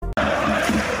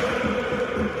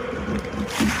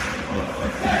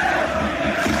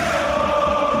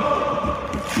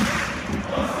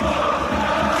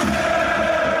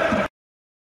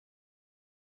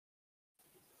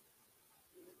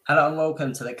Hello and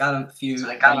welcome to the Gallant Few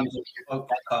Rangers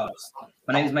podcast.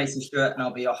 My name is Mason Stewart and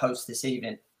I'll be your host this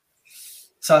evening.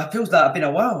 So it feels like I've been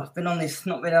a while. I've been on this,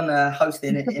 not been on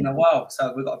hosting in a while.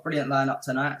 So we've got a brilliant lineup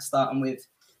tonight, starting with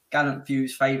Gallant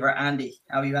Few's favourite, Andy.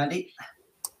 How are you, Andy?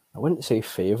 I wouldn't say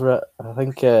favourite. I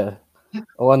think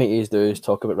all I need to do is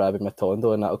talk about Rabbi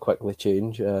Matondo and that'll quickly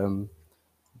change.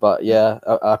 But yeah,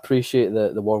 I appreciate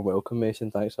the warm welcome,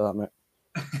 Mason. Thanks for that,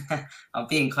 mate. I'm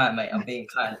being kind, mate. I'm being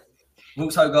kind. We've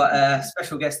also got a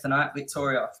special guest tonight,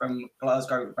 Victoria from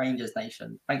Glasgow Rangers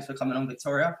Nation. Thanks for coming on,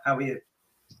 Victoria. How are you?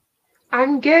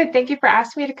 I'm good. Thank you for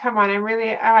asking me to come on.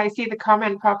 I see the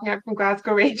comment popping up from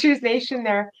Glasgow Rangers Nation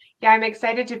there. Yeah, I'm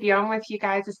excited to be on with you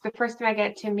guys. It's the first time I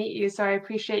get to meet you, so I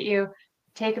appreciate you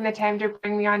taking the time to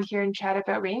bring me on here and chat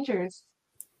about Rangers.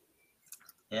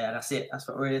 Yeah, that's it. That's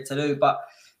what we're here to do. But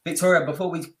Victoria, before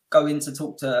we go in to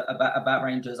talk about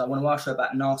Rangers, I want to ask you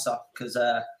about NARSA because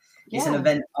it's an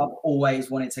event I've always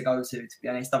wanted to go to be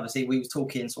honest. Obviously, we was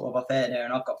talking sort of off air there,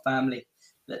 and I've got family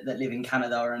that live in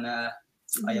Canada, and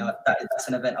that's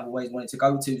an event I've always wanted to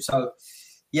go to. So,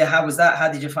 yeah, how was that? How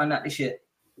did you find that this year?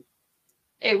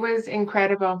 It was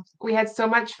incredible. We had so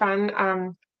much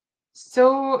fun.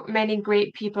 So many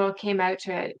great people came out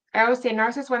to it. I always say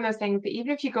NARSA is one of those things that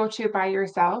even if you go to it by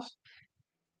yourself,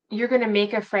 you're going to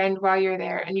make a friend while you're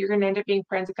there, and you're going to end up being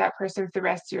friends with that person for the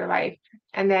rest of your life.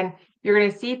 And then you're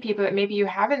going to see people that maybe you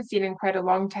haven't seen in quite a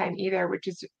long time either, which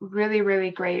is really,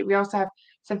 really great. We also have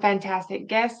some fantastic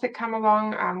guests that come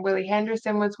along. Willie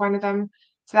Henderson was one of them.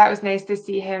 So that was nice to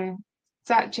see him.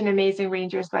 Such an amazing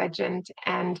Rangers legend.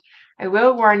 And I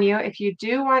will warn you, if you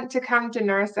do want to come to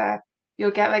NARSA, you'll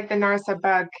get like the NARSA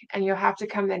bug, and you'll have to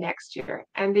come the next year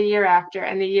and the year after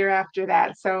and the year after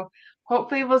that. So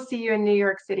hopefully we'll see you in New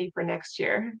York City for next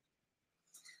year.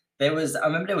 I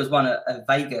remember there was one at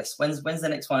Vegas. When's the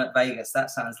next one at Vegas?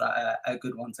 That sounds like a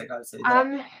good one to go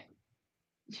to.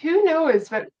 Who knows,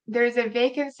 but there's a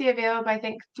vacancy available, I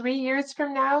think 3 years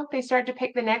from now. They start to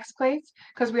pick the next place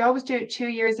because we always do it 2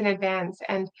 years in advance.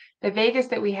 And the Vegas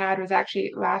that we had was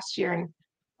actually last year. And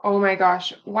oh my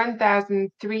gosh,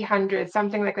 1,300,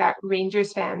 something like that,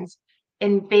 Rangers fans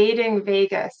invading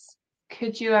Vegas.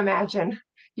 Could you imagine?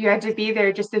 You had to be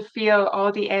there just to feel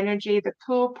all the energy, the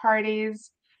pool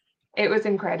parties. It was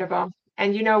incredible.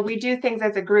 And we do things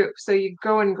as a group. So you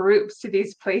go in groups to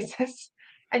these places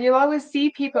and you'll always see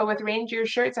people with Rangers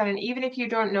shirts on. And even if you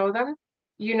don't know them,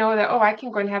 you know that, oh, I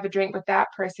can go and have a drink with that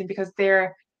person because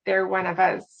they're one of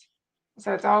us.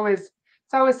 So it's always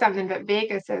something. But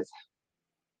Vegas is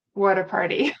what a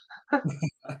party.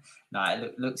 No,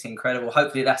 it looks incredible.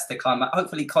 Hopefully that's the climate.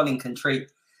 Hopefully Colin can treat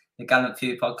the Gallant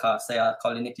Few podcast.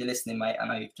 Colin, if you're listening, mate, I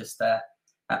know you've just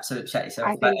absolutely shut yourself.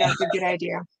 I think that's a good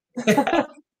idea.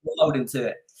 We'll hold him to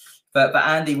it. But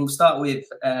Andy, we'll start with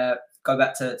go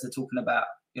back to talking about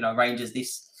Rangers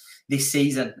this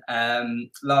season.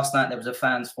 Last night there was a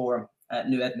fans forum at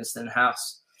New Edmiston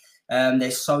House.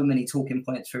 There's so many talking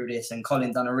points through this, and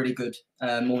Colin done a really good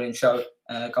morning show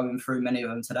going through many of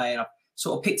them today, and I've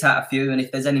sort of picked out a few, and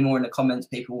if there's any more in the comments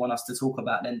people want us to talk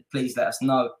about, then please let us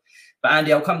know. But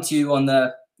Andy, I'll come to you on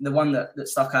the one that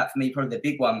stuck out for me. Probably the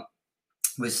big one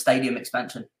was stadium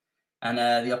expansion and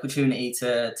the opportunity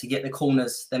to get them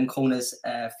corners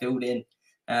filled in.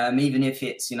 Even if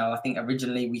it's, I think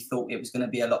originally we thought it was going to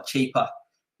be a lot cheaper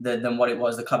than what it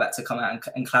was. The club had to come out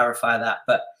and clarify that.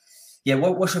 But yeah,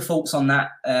 what's your thoughts on that?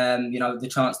 The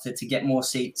chance to get more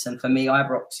seats. And for me,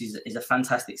 Ibrox is a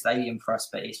fantastic stadium for us,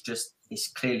 but it's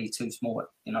clearly too small.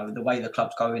 The way the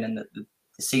club's going and the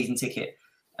season ticket,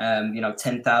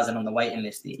 10,000 on the waiting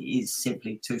list, it is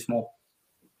simply too small.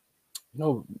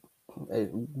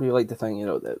 We like to think,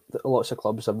 that lots of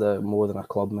clubs have the more than a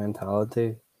club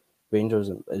mentality. Rangers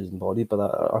is embodied by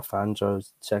that. Our fans are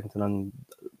second to none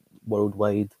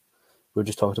worldwide. We were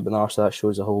just talking about NARSA. That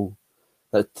shows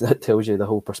that tells you the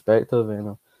whole perspective.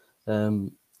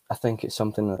 I think it's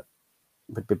something that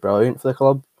would be brilliant for the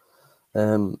club.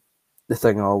 The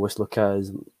thing I always look at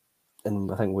is,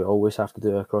 and I think we always have to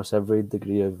do across every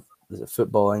degree of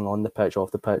footballing, on the pitch,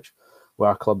 off the pitch, where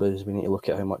our club is, we need to look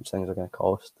at how much things are going to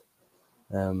cost.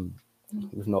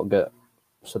 We've not got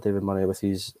Sir David Murray with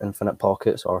his infinite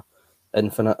pockets, or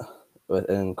infinite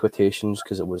in quotations,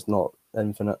 because it was not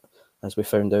infinite, as we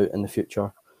found out in the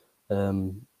future.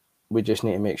 We just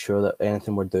need to make sure that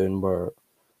anything we're doing, we're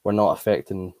not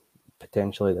affecting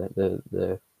potentially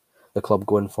the club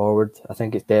going forward. I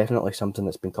think it's definitely something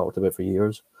that's been talked about for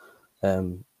years.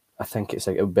 I think it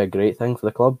would be a great thing for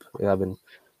the club, having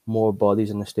more bodies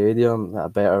in the stadium, a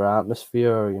better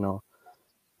atmosphere,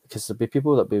 because there'd be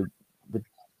people that would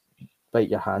bite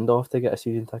your hand off to get a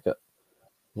season ticket.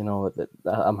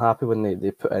 I'm happy when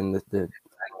they put in the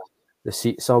the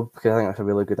seat sub, because I think that's a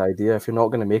really good idea. If you're not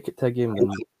going to make it to a game, then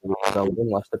there's a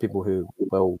long list of people who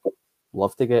will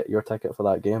love to get your ticket for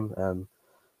that game. And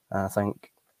I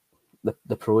think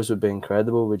the pros would be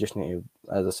incredible. We just need to,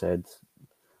 as I said,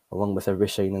 along with every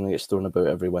signing that gets thrown about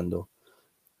every window,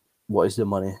 what is the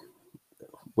money?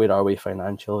 Where are we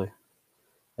financially?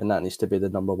 And that needs to be the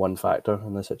number one factor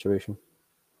in the situation.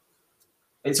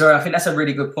 Victoria, I think that's a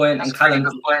really good point. And Callum,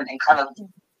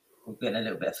 we're getting a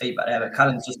little bit of feedback there, but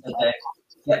Callum's just said there,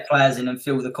 get players in and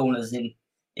fill the corners in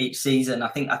each season. I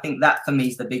think that for me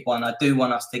is the big one. I do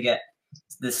want us to get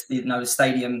this, the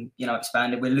stadium,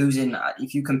 expanded. We're losing.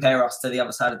 If you compare us to the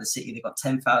other side of the city, they've got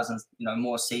 10,000,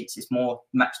 more seats. It's more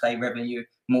match day revenue,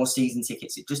 more season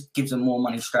tickets. It just gives them more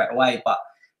money straight away. But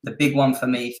the big one for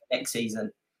me for next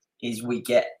season is we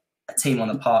get a team on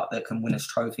the park that can win us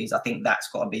trophies. I think that's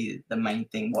got to be the main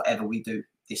thing, whatever we do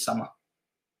this summer.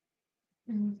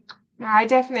 I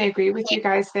definitely agree with you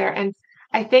guys there. And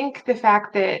I think the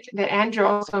fact that Andrew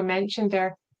also mentioned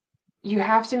there, you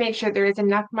have to make sure there is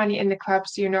enough money in the club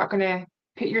so you're not going to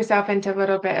put yourself into a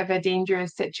little bit of a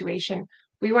dangerous situation.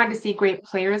 We want to see great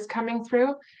players coming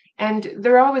through. And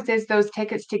there always is those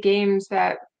tickets to games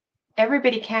that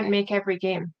everybody can't make every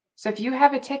game. So if you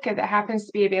have a ticket that happens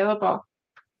to be available,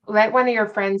 let one of your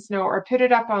friends know or put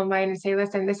it up online and say,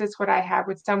 listen, this is what I have.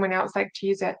 Would someone else like to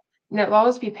use it? And it'll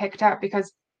always be picked up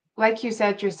because, like you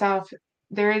said yourself,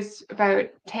 there is about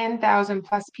 10,000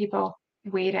 plus people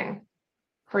waiting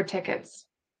for tickets,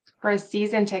 for a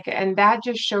season ticket. And that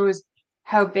just shows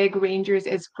how big Rangers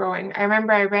is growing. I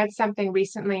remember I read something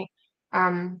recently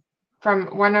from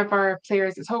one of our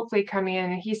players that's hopefully coming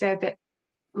in, and he said that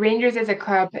Rangers is a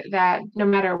club that no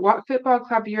matter what football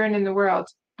club you're in the world,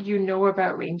 you know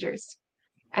about Rangers.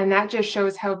 And that just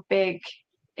shows how big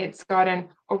it's gotten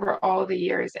over all the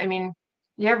years. I mean,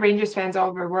 you have Rangers fans all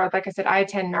over the world. Like I said, I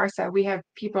attend NARSA. We have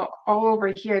people all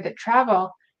over here that travel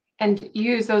and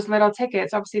use those little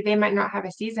tickets. Obviously, they might not have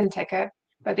a season ticket,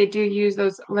 but they do use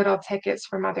those little tickets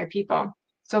from other people.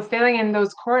 So filling in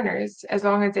those corners, as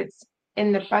long as it's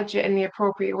in the budget in the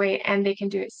appropriate way and they can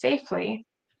do it safely,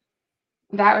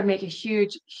 that would make a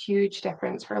huge, huge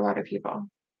difference for a lot of people.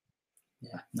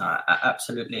 Yeah, no, I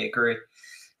absolutely agree.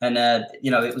 And they're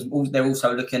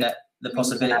also looking at the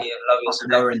possibility of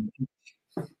lowering,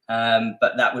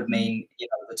 but that would mean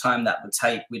the time that would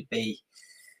take would be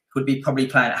probably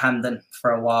playing at Hampden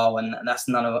for a while, and that's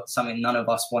something none of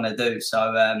us want to do.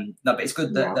 So no, but it's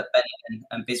good that Bennett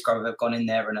and Bisgrove have gone in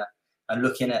there and are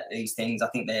looking at these things. I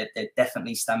think they're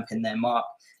definitely stamping their mark.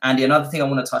 Andy, another thing I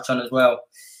want to touch on as well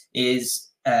is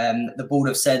the board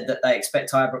have said that they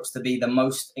expect Ibrox to be the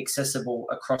most accessible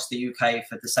across the UK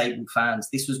for disabled fans.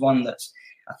 This was one that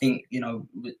I think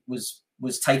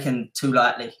was taken too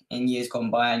lightly in years gone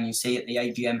by, and you see at the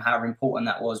AGM how important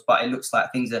that was. But it looks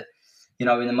like things are in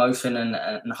the motion,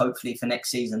 and hopefully for next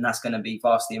season that's going to be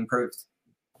vastly improved.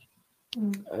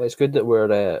 It's good that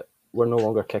we're no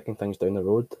longer kicking things down the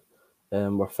road.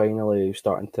 We're finally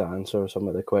starting to answer some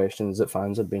of the questions that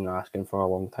fans have been asking for a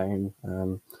long time.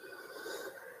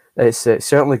 It's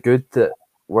certainly good that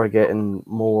we're getting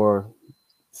more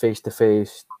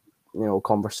face-to-face,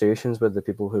 conversations with the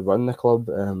people who run the club.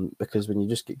 Because when you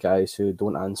just get guys who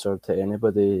don't answer to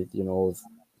anybody,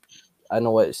 I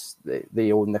know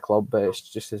they own the club, but it's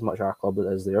just as much our club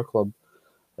as their club.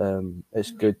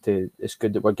 It's good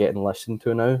that we're getting listened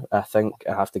to now. I think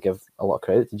I have to give a lot of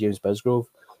credit to James Bisgrove,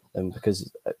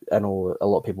 because I know a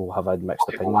lot of people have had mixed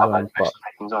opinions on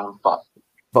him,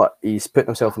 but he's putting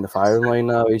himself in the firing line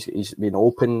now. He's been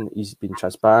open. He's been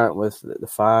transparent with the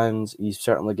fans. He's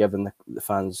certainly given the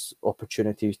fans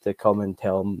opportunities to come and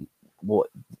tell him what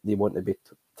they want to be.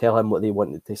 Tell him what they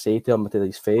wanted to say to him to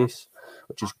his face,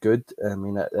 which is good. I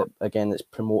mean, again, it's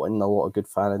promoting a lot of good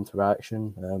fan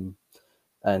interaction.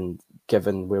 And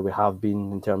given where we have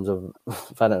been in terms of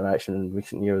fan interaction in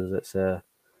recent years, it's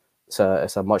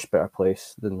a much better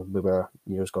place than we were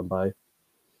years gone by.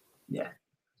 Yeah,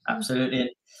 absolutely. And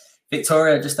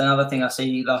Victoria, just another thing I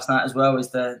see last night as well is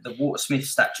the Watersmith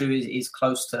statue is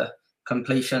close to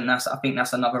completion. I think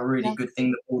that's another really good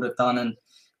thing the board have done. And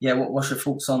yeah, what's your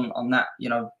thoughts on that?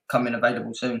 Coming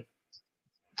available soon.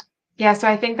 Yeah, so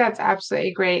I think that's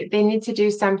absolutely great. They need to do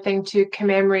something to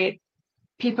commemorate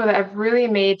people that have really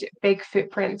made big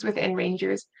footprints within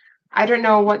Rangers. I don't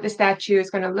know what the statue is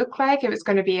going to look like. If it's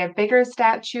going to be a bigger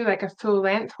statue, like a full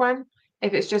length one,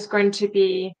 if it's just going to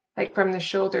be like from the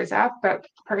shoulders up. But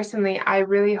personally, I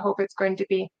really hope it's going to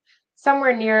be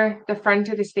somewhere near the front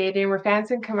of the stadium where fans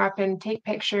can come up and take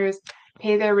pictures,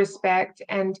 pay their respect.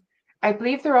 And I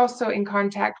believe they're also in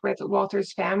contact with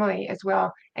Walter's family as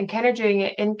well, and kind of doing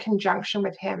it in conjunction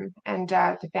with him and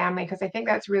the family, because I think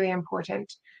that's really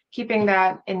important, keeping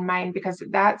that in mind, because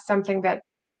that's something that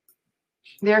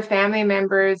their family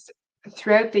members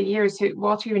throughout the years who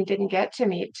Walter even didn't get to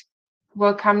meet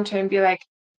will come to him and be like,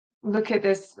 look at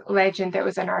this legend that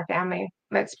was in our family.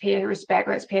 Let's pay respect,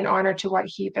 let's pay an honor to what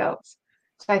he built.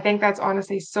 So I think that's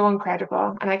honestly so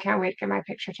incredible. And I can't wait to get my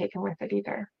picture taken with it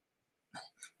either.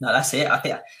 No, that's it. I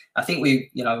think we,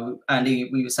 Andy,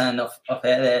 we were saying off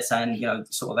air there, saying,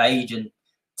 sort of age and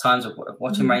times of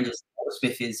watching Rangers.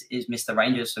 Smith is Mr.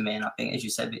 Rangers for me, and I think, as you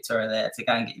said, Victoria, there to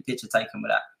go and get your picture taken with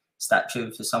that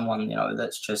statue for someone,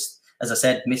 that's just, as I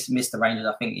said, Mr. Rangers.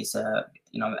 I think it's a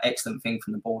an excellent thing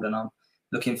from the board, and I'm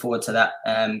looking forward to that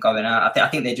going out. I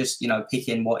think they're just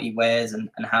picking what he wears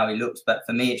and how he looks, but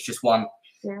for me, it's just the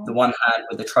one hand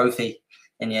with the trophy.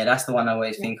 And yeah, that's the one I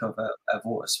always think of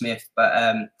Walter Smith. But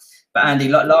Andy,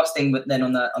 last thing, but then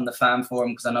on the fan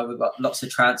forum, because I know we've got lots of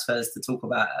transfers to talk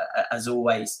about as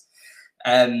always.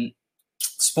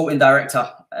 Sporting director.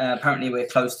 Apparently, we're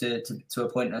close to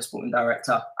appointing a sporting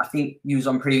director. I think you was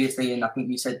on previously, and I think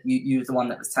you said you was the one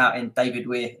that was touting David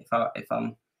Weir, if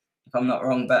I'm not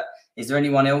wrong. But is there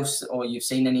anyone else, or you've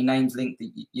seen any names linked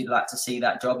that you'd like to see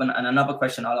that job? And another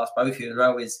question I'll ask both of you as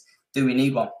well is, do we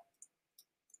need one?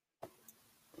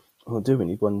 Well, do we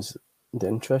need one's the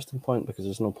interesting point, because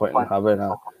there's no point in having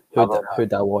a who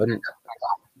I want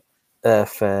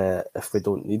if we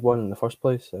don't need one in the first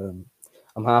place.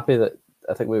 I'm happy that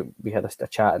I think we had a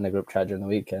chat in the group chat during the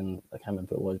week, and I can't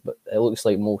remember who it was, but it looks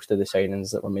like most of the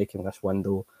signings that we're making this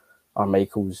window are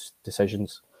Michael's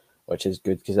decisions, which is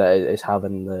good, because it's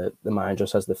having the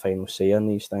managers has the final say on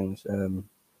these things.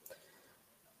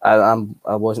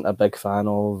 I wasn't a big fan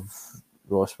of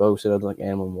Ross Wilson. I don't think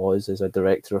anyone was as a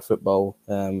director of football.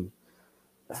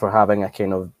 For having a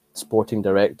kind of sporting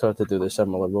director to do the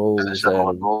similar roles,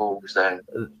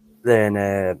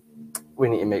 then we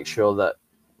need to make sure that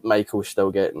Michael's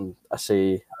still getting a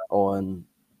say on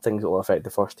things that will affect the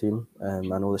first team. I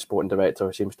know the sporting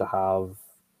director seems to have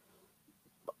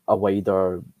a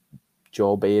wider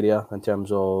job area in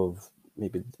terms of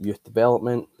maybe youth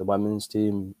development, the women's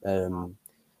team, how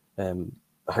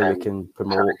we can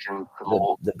promote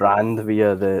the brand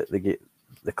via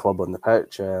the club on the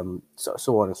pitch,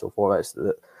 so on and so forth.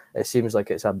 It seems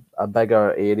like it's a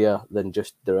bigger area than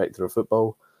just director of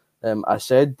football. I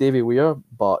said Davy Weir,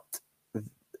 but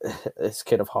it's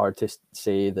kind of hard to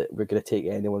say that we're going to take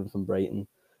anyone from Brighton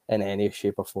in any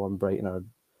shape or form. Brighton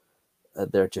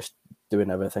they're just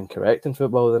doing everything correct in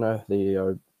football now. They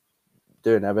are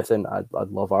doing everything I'd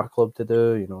love our club to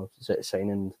do.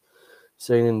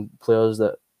 Signing players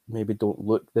that maybe don't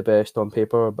look the best on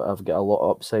paper, but have got a lot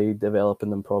of upside, developing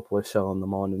them properly, selling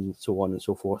them on and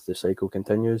so forth. The cycle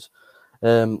continues.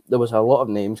 There was a lot of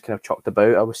names kind of chucked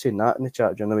about. I was saying that in the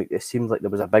chat during the week. It seemed like there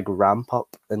was a big ramp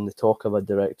up in the talk of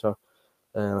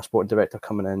a sporting director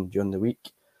coming in during the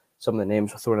week. Some of the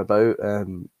names were thrown about.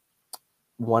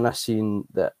 One I seen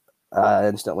that I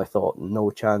instantly thought, no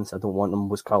chance, I don't want him,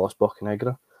 was Carlos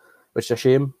Bocanegra, which is a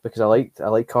shame, because I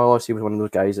like Carlos. He was one of those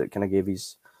guys that kind of gave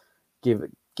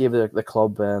the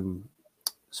club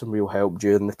some real help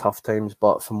during the tough times.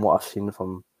 But from what I've seen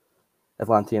from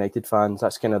Atlanta United fans,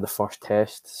 that's kind of the first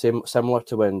test. Similar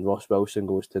to when Ross Wilson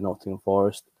goes to Nottingham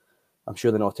Forest. I'm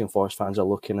sure the Nottingham Forest fans are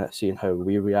looking at seeing how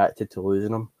we reacted to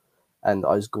losing him, and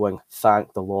us going,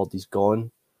 thank the Lord he's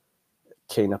gone,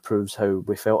 kind of proves how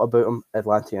we felt about him.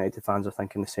 Atlanta United fans are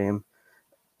thinking the same.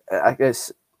 I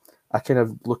guess I kind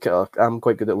of I'm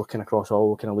quite good at looking across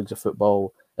all kind of leagues of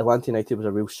football. Atlanta United was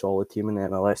a real solid team in the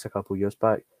MLS a couple of years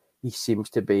back. He seems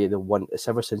to be the one,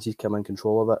 ever since he's come in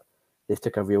control of it, they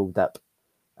took a real dip,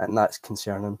 and that's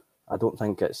concerning. I don't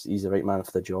think he's the right man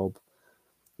for the job.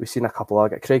 We've seen a couple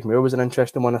of, Craig Moore was an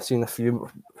interesting one I've seen a few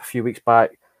weeks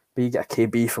back, but you get a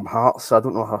KB from Hearts, so I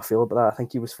don't know how I feel about that. I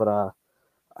think he was for a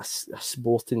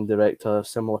sporting director,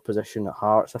 similar position at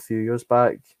Hearts a few years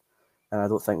back, and I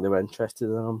don't think they were interested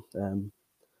in him.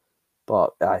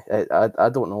 But I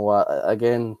don't know.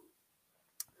 Again,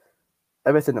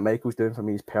 everything that Michael's doing for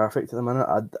me is perfect at the minute.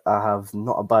 I have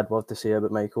not a bad word to say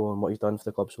about Michael and what he's done for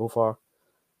the club so far.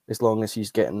 As long as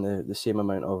he's getting the same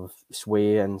amount of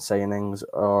sway and signings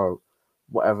or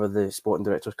whatever the sporting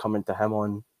director's coming to him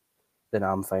on, then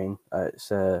I'm fine.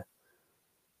 It's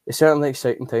certainly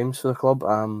exciting times for the club.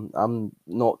 I'm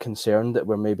not concerned that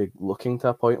we're maybe looking to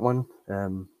appoint one.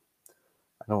 I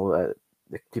know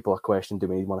the people are questioning, do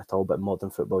we need one at all? But modern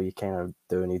football, you kind of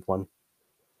do need one.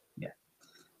 Yeah,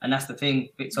 and that's the thing,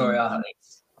 Victoria.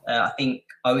 I think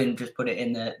Owen just put it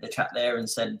in the chat there and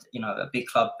said, a big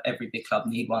club, every big club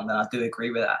need one. And I do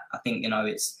agree with that. I think,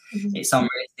 it's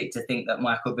unrealistic to think that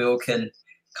Michael Beale can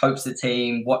coach the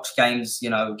team, watch games,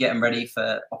 get them ready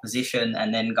for opposition,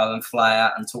 and then go and fly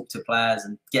out and talk to players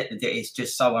and get the deal. It's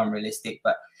just so unrealistic.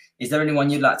 But is there anyone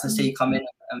you'd like to see come in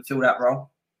and fill that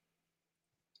role?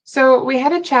 So we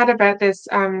had a chat about this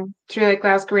through like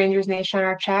Glasgow Rangers Nation on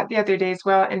our chat the other day as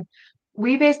well. And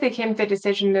we basically came to the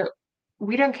decision that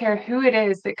we don't care who it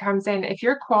is that comes in. If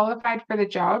you're qualified for the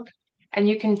job and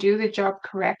you can do the job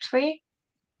correctly,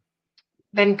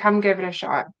 then come give it a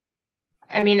shot.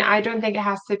 I mean, I don't think it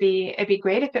has to be, it'd be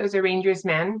great if it was a Rangers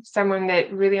man, someone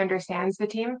that really understands the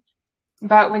team.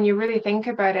 But when you really think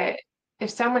about it, if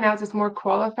someone else is more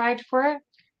qualified for it,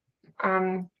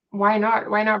 why not?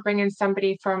 Why not bring in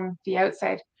somebody from the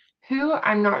outside? Who,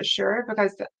 I'm not sure,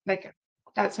 because like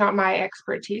that's not my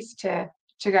expertise to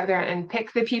go out there and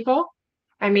pick the people.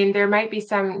 I mean, there might be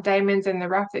some diamonds in the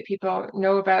rough that people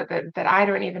know about that I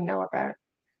don't even know about.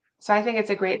 So I think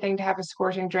it's a great thing to have a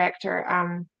sporting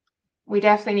director. We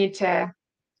definitely need to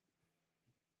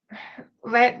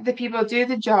let the people do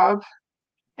the job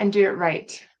and do it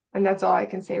right. And that's all I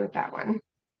can say with that one.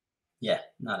 Yeah,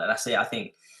 no, that's it. I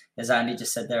think, as Andy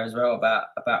just said there as well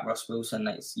about Ross Wilson,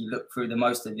 you look through the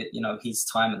most of it, his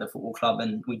time at the football club,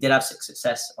 and we did have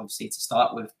success, obviously, to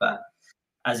start with, but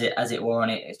as it wore on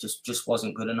it just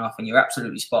wasn't good enough. And you're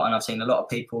absolutely spot on. I've seen a lot of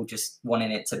people just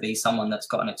wanting it to be someone that's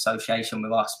got an association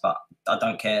with us, but I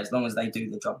don't care. As long as they do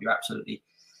the job, you're absolutely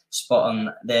spot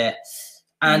on there.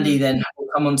 Andy, then we'll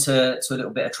come on to a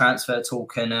little bit of transfer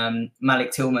talk, and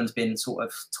Malik Tillman's been sort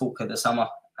of talk of the summer.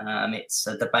 It's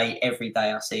a debate every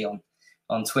day I see on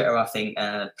Twitter. I think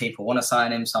people want to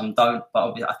sign him, some don't, but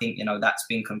obviously I think that's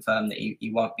been confirmed that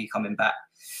he won't be coming back.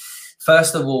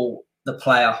 First of all, the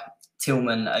player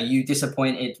Tillman, are you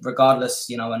disappointed? Regardless,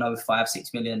 I know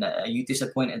 5-6 million. Are you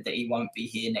disappointed that he won't be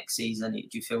here next season? Do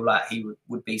you feel like he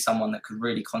would be someone that could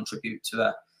really contribute to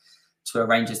a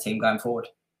Rangers team going forward?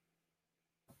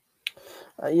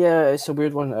 Yeah, it's a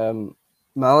weird one.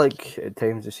 Malik at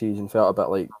times this season felt a bit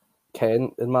like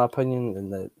Kent, in my opinion, in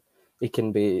that he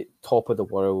can be top of the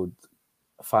world,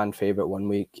 fan favourite one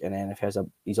week, and then if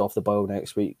he's off the boil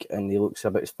next week and he looks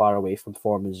a bit as far away from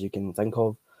form as you can think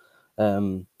of.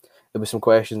 There was some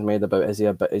questions made about is he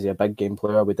a big game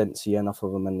player? We didn't see enough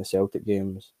of him in the Celtic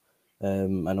games. I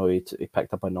know he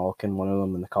picked up a knock in one of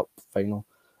them in the cup final,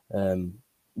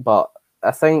 but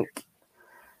I think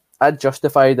I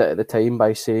justified it at the time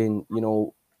by saying,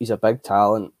 he's a big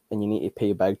talent and you need to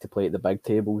pay big to play at the big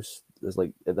tables. There's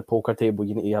like at the poker table,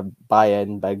 you need to buy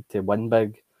in big to win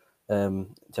big.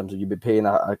 In terms of you'd be paying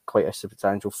quite a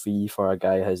substantial fee for a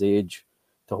guy his age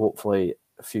to hopefully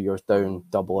a few years down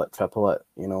double it, triple it.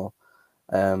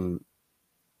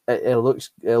 It looks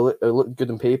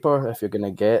good on paper if you're going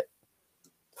to get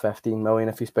 15 million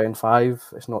if you spend 5.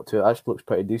 It's not too. It actually looks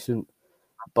pretty decent,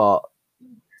 but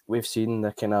we've seen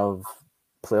the kind of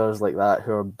players like that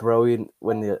who are brilliant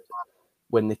when they're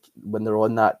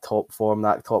on that top form,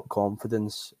 that top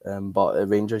confidence. But at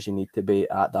Rangers, you need to be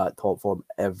at that top form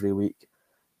every week.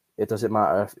 It doesn't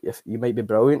matter if you might be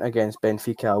brilliant against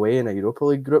Benfica away in a Europa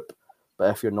League group, but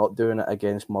if you're not doing it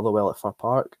against Motherwell at Fir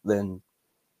Park, then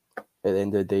at the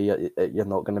end of the day, you're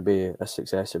not going to be a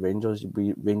success at Rangers.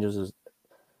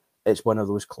 It's one of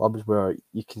those clubs where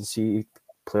you can see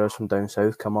players from down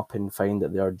south come up and find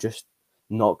that they are just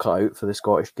not cut out for the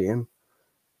Scottish game.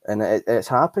 And it's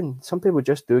happened. Some people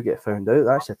just do get found out.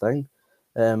 That's the thing.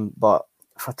 But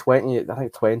for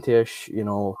 20-ish,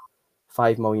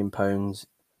 £5 million,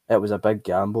 it was a big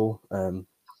gamble.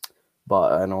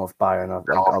 But I know if Bayern have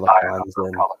other plans,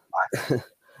 then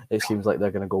it seems like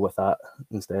they're going to go with that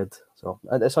instead. So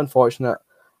it's unfortunate.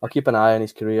 I'll keep an eye on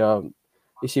his career.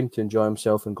 He seemed to enjoy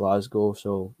himself in Glasgow,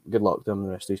 so good luck to him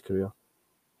the rest of his career.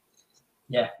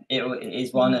 Yeah, it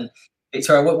is one. And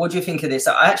Victoria, what do you think of this?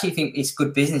 I actually think it's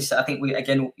good business. I think we,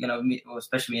 again,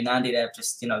 especially me and Andy there,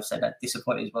 just, said that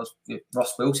disappointed was with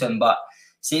Ross Wilson. But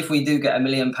see if we do get £1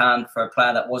 million for a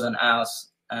player that wasn't ours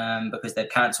because they've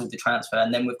cancelled the transfer,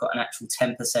 and then we've got an actual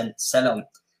 10% sell-on.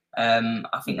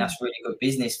 I think that's really good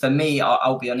business. For me,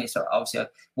 I'll be honest, obviously,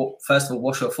 first of all,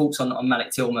 what's your thoughts on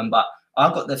Malik Tillman? But I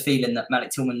got the feeling that Malik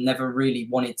Tillman never really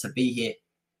wanted to be here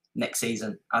next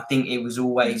season. I think he was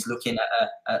always looking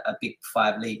at a Big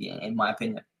 5 league, in my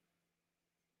opinion.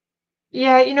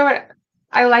 Yeah, you know what?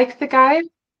 I like the guy.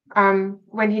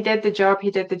 When he did the job,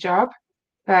 he did the job.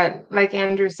 But like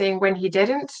Andrew's saying, when he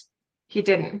didn't, he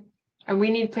didn't. And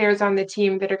we need players on the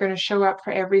team that are going to show up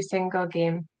for every single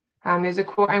game. There's a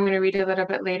quote I'm going to read a little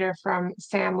bit later from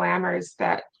Sam Lammers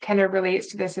that kind of relates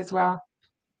to this as well.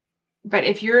 But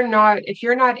if you're not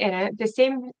in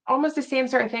it, almost the same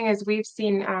sort of thing as we've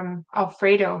seen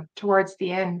Alfredo towards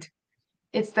the end.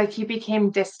 It's like he became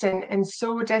distant and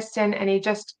so distant, and he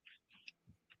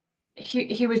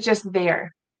was just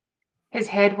there. His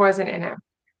head wasn't in it.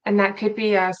 And that could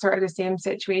be sort of the same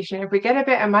situation. If we get a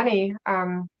bit of money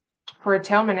for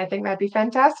Tillman, I think that'd be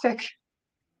fantastic.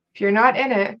 If you're not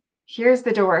in it, here's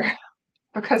the door,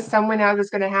 because someone else is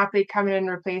going to happily come in and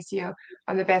replace you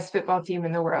on the best football team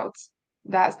in the world.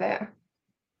 That's it.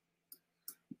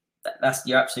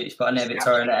 You're absolutely spot on there,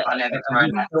 Victoria.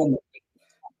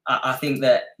 I think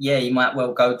that, yeah, he might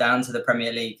well go down to the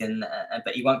Premier League,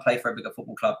 but he won't play for a bigger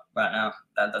football club right now.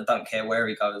 I don't care where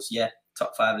he goes. Yeah,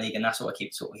 top 5 league, and that's what I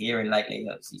keep sort of hearing lately.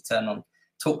 You turn on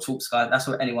Talk Sky, that's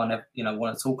what anyone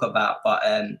want to talk about. But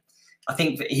I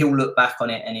think that he'll look back on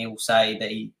it and he'll say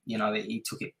that he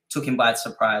took him by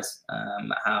surprise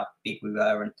how big we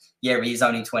were. And yeah, he's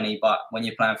only 20, but when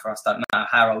you're playing for us, don't matter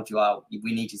how old you are,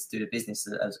 we need you to do the business,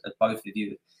 as both of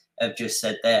you have just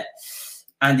said there.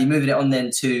 Andy, moving it on then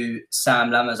to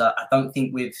Sam Lammers. I don't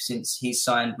think since he's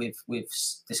signed, we've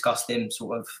discussed him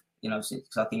sort of,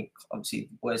 since I think obviously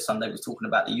Boys Sunday was talking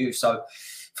about the youth. So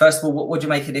first of all, what do you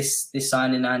make of this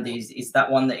signing, Andy? Is that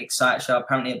one that excites you?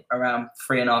 Apparently around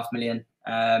 3.5 million.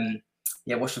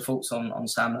 Yeah, what's your thoughts on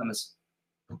Sam Lammers?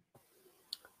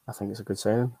 I think it's a good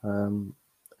signing.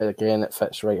 Again, it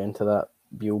fits right into that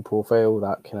Beale profile,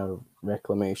 that kind of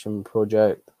reclamation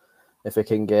project. If it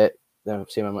can get the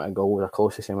same amount of goals, or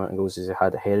close to the same amount of goals as he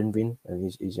had at Heerenveen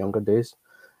in his younger days,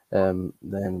 then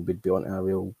we'd be on to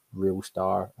a real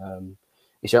star.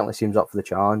 He certainly seems up for the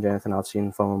challenge. Anything I've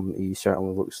seen from him, he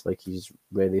certainly looks like he's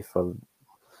ready for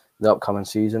the upcoming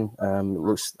season.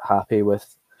 Looks happy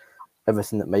with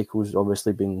everything that Michael's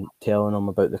obviously been telling him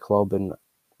about the club and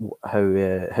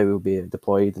how he'll be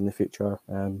deployed in the future.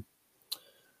 I'm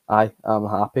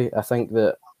happy. I think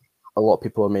that a lot of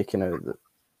people are making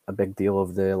a big deal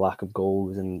of the lack of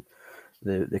goals and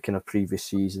the kind of previous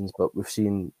seasons, but we've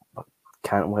seen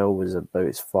Cantwell was about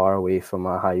as far away from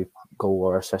a high goal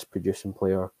or assist producing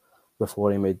player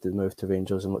before he made the move to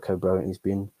Rangers, and look how brilliant he's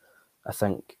been. I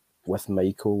think with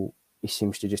Michael, he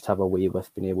seems to just have a way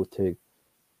with being able to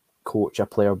coach a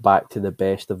player back to the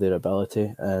best of their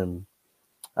ability, and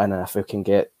if we can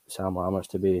get Sam Lammers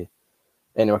to be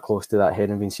anywhere close to that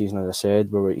Heerenveen season, as I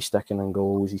said, where he's sticking in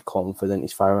goals, he's confident,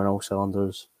 he's firing all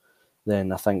cylinders,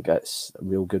 then I think it's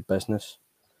real good business.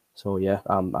 So yeah,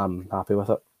 I'm happy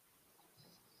with it.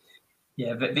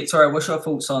 Yeah, Victoria, what's your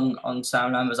thoughts on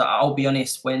Sam Lammers? I'll be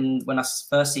honest, when I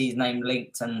first see his name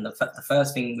linked, and the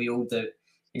first thing we all do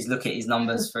is look at his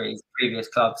numbers for his previous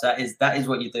clubs. That is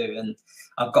what you do, and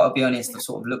I've got to be honest, I've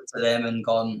sort of looked at them and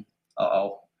gone,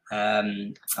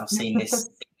 I've seen this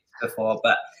before,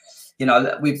 but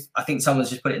I think someone's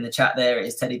just put it in the chat there.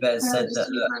 It's Teddy Bears said that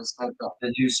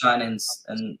the new signings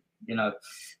and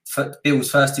for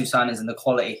Bill's first 2 signings and the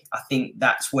quality, I think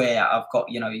that's where I've got,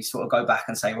 you sort of go back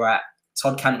and say, right,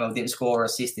 Todd Cantwell didn't score or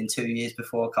assist in 2 years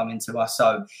before coming to us.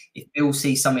 So if Bill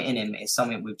sees something in him, it's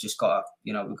something we've just got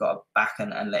to, we've got to back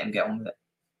and let him get on with it.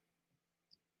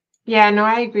 Yeah, no,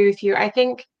 I agree with you. I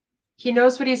think he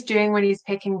knows what he's doing when he's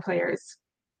picking players.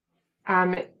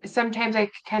 Sometimes I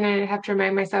kind of have to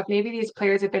remind myself, maybe these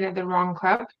players have been at the wrong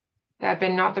club, that have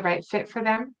been not the right fit for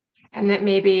them, and that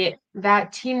maybe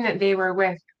that team that they were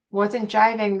with wasn't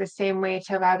jiving the same way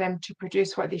to allow them to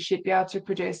produce what they should be able to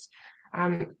produce.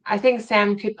 I think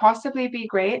Sam could possibly be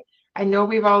great. I know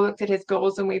we've all looked at his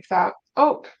goals and we've thought,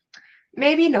 oh,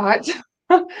 maybe not.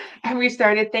 And we've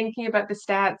started thinking about the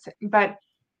stats, but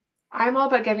I'm all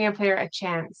about giving a player a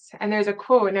chance. And there's a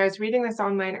quote, and I was reading this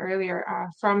online earlier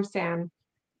from Sam,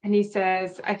 and he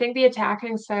says, I think the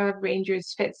attacking style of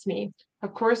Rangers fits me.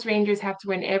 Of course, Rangers have to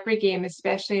win every game,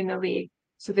 especially in the league.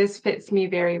 So this fits me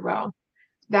very well.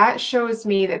 That shows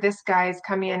me that this guy is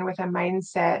coming in with a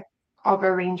mindset of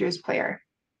a Rangers player,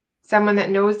 someone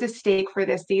that knows the stake for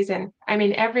this season. I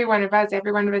mean, every one of us in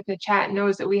the chat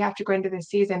knows that we have to go into this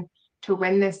season to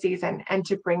win this season and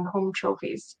to bring home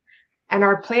trophies. And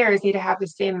our players need to have the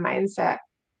same mindset,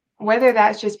 whether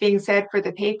that's just being said for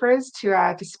the papers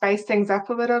to spice things up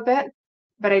a little bit.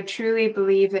 But I truly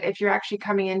believe that if you're actually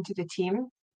coming into the team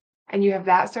and you have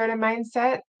that sort of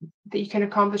mindset, that you can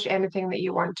accomplish anything that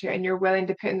you want to, and you're willing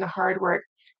to put in the hard work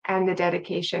and the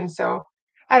dedication. So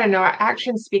I don't know,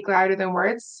 actions speak louder than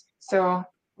words. So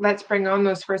let's bring on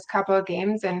those first couple of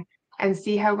games and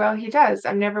see how well he does.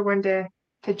 I'm never one to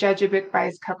judge a book by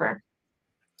its cover.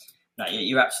 No,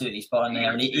 you're absolutely spot on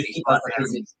there. And if he does the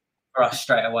visit for us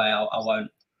straight away, I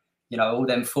won't, all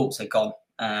them thoughts are gone.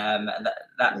 That's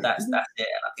it. And I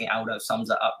think Aldo sums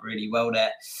it up really well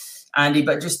there. Andy,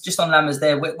 but just on Lammers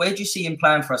there, where do you see him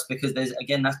playing for us? Because that's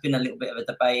been a little bit of a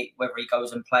debate whether he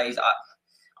goes and plays.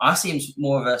 I see him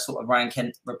more of a sort of Ryan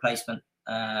Kent replacement,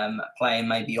 playing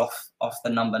maybe off the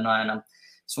number 9. I'm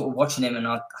sort of watching him, and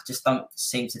I just don't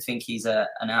seem to think he's an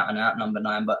out number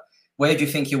 9. But where do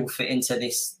you think he will fit into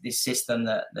this system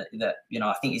that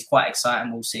I think is quite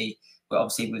exciting? We'll see, but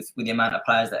obviously with the amount of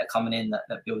players that are coming in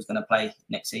that Bill's going to play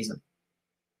next season.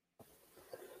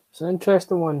 It's an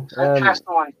interesting one.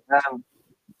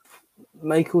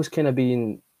 Michael's kind of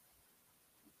been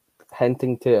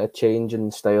hinting to a change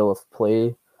in style of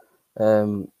play.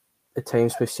 At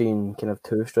times we've seen kind of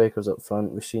 2 strikers up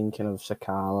front. We've seen kind of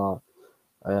Sakala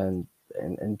and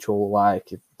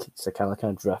Colak. Sakala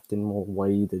kind of drifting more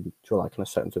wide, and Colak kind of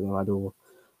sitting through the middle.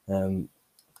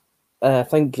 I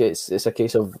think it's a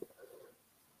case of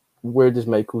where does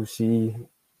Michael see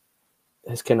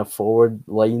his kind of forward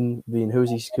line being? Who's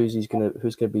gonna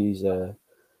be his the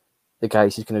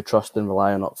guys he's gonna trust and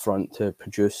rely on up front to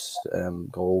produce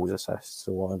goals, assists,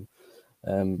 so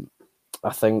on.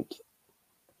 I think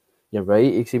you're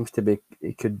right.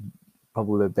 He could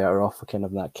probably be better off for kind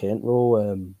of that Kent role.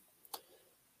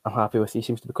 I'm happy with. He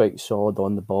seems to be quite solid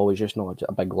on the ball. He's just not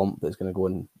a big lump that's going to go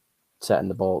and sit in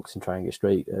the box and try and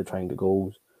get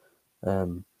goals.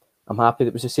 I'm happy.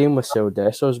 It was the same with Cel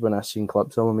Dessers when I seen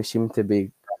clips of him. He seemed to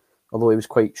be, although he was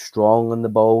quite strong on the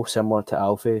ball, similar to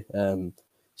Alfie,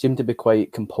 seemed to be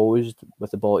quite composed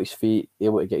with the ball at his feet,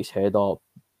 able to get his head up,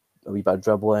 a wee bit of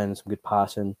dribbling, some good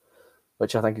passing,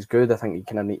 which I think is good. I think you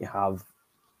kind of need to have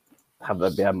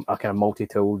a kind of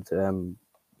multi-tooled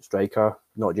striker,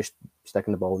 not just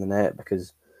sticking the ball in the net,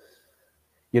 because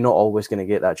you're not always going to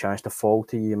get that chance to fall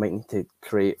to you. You might need to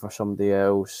create for somebody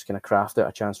else, kind of craft out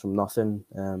a chance from nothing.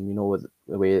 With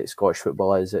the way that Scottish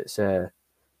football is, it's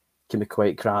can be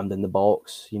quite crammed in the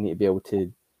box. You need to be able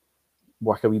to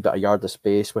work a wee bit of yard of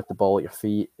space with the ball at your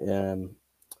feet.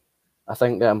 I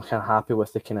think that I'm kind of happy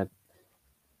with the kind of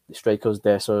strikers,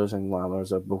 Dessers and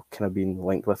Lammers have both kind of been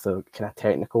linked with the kind of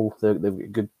technical, the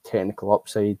good technical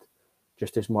upside,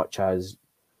 just as much as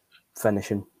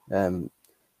finishing.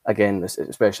 Again,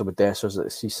 especially with Dessers,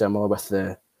 it's similar with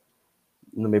the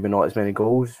maybe not as many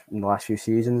goals in the last few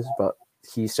seasons, but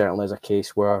he certainly is a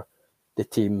case where the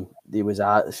team he was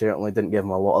at certainly didn't give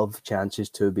him a lot of chances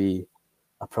to be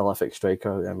a prolific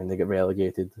striker. I mean, they get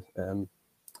relegated.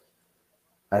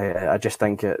 I just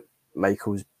think that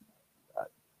Michael's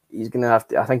he's going to have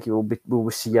to. I think we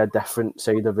will see a different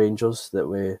side of Rangers that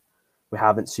we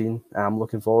haven't seen. I'm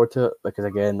looking forward to it because,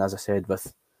 again, as I said,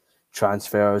 with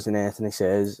transfers and anything he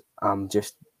says, I'm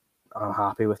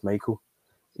happy with Michael.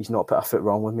 He's not put a foot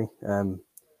wrong with me.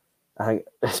 I think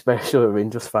especially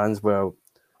Rangers fans were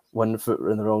one foot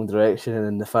in the wrong direction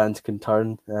and the fans can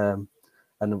turn, and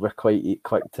we're quite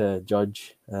quick to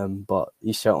judge. But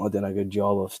he's certainly done a good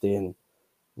job of staying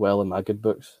well in my good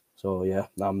books. So yeah,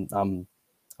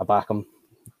 I back him.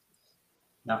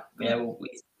 No, yeah, well,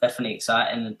 it's definitely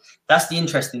exciting, and that's the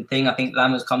interesting thing. I think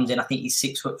Lammers comes in. I think he's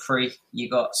 6'3". You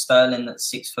got Sterling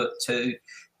that's 6'2".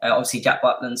 Obviously, Jack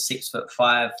Butland's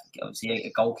 6'5". Obviously,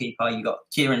 a goalkeeper. You got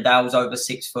Kieran Dowell's over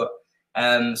 6 foot.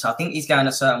 So I think he's going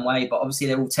a certain way, but obviously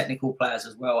they're all technical players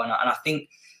as well. And I think,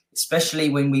 especially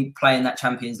when we play in that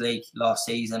Champions League last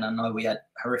season, I know we had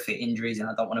horrific injuries, and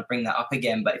I don't want to bring that up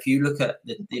again. But if you look at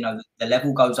the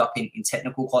level goes up in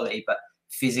technical quality, but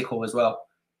physical as well.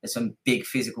 There's some big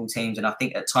physical teams, and I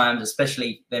think at times,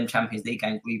 especially them Champions League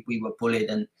games, we were bullied,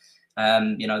 and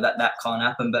that can't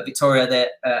happen. But Victoria, there,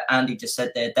 Andy just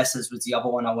said there, Dessers was the other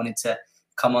one I wanted to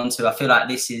come on to. I feel like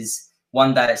this is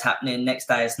one day it's happening, next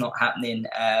day it's not happening.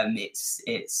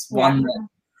 It's one that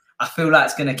I feel like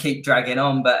it's going to keep dragging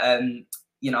on, but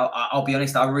I'll be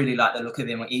honest, I really like the look of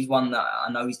him. He's one that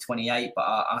I know he's 28, but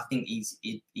I think he's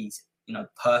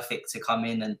perfect to come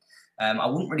in, and I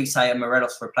wouldn't really say a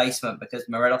Morelos replacement because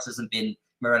Morelos hasn't been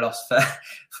Morelos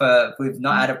for we've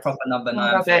not had a proper number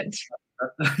 9.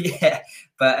 Yeah,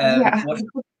 but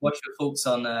what's your thoughts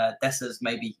on Dessers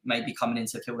maybe coming in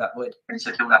to fill that void?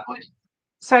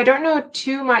 So I don't know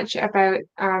too much about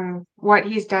what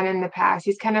he's done in the past.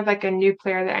 He's kind of like a new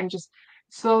player that I'm just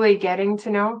slowly getting to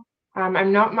know.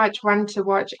 I'm not much one to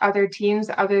watch other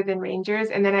teams other than Rangers,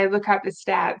 and then I look up the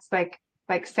stats like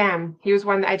Sam. He was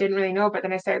one that I didn't really know, but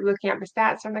then I started looking at the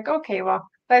stats. So I'm like, okay, well,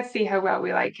 let's see how well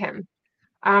we like him.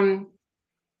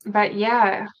 But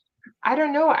yeah, I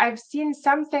don't know. I've seen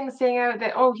some things saying out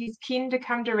that, oh, he's keen to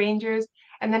come to Rangers.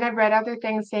 And then I've read other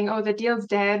things saying, oh, the deal's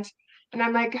dead. And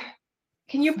I'm like,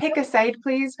 can you pick a side,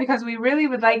 please? Because we really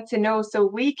would like to know so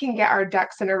we can get our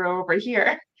ducks in a row over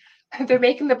here. They're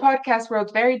making the podcast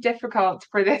world very difficult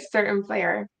for this certain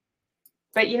player.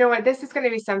 But you know what? This is going to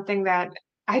be something that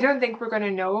I don't think we're going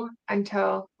to know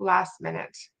until last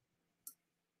minute.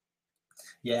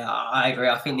 Yeah, I agree.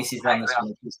 I think this is one that's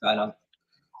going to keep going on.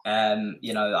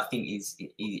 I think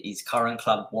his current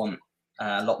club want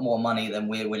a lot more money than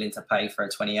we're willing to pay for a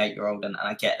 28-year-old, and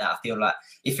I get that. I feel like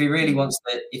if he really wants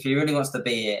to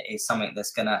be here, it's something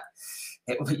that's gonna.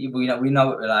 We know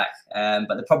what we're like,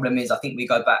 but the problem is, I think we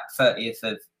go back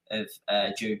 30th of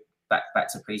June back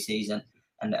to pre-season,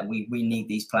 and we need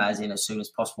these players in as soon as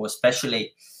possible,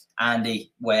 especially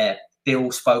Andy, where Bill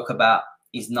spoke about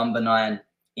his number 9.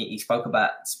 He spoke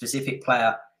about a specific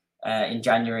player in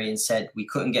January and said we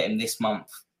couldn't get him this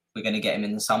month. We're going to get him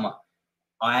in the summer.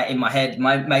 In my head,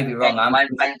 may be wrong.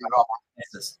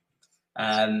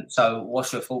 So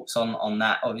what's your thoughts on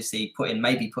that? Obviously, putting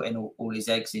all his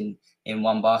eggs in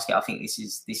one basket. I think this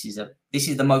is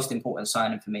the most important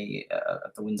signing for me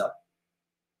of the window.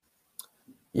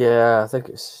 Yeah, I think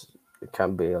it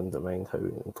can't be undermined how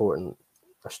important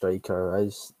a striker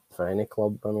is for any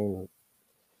club. I mean,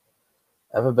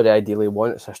 everybody ideally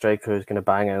wants a striker who's going to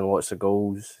bang in lots of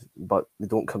goals, but they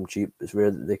don't come cheap. It's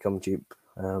rare that they come cheap.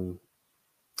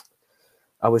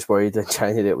 I was worried in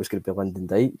January it was going to be Lyndon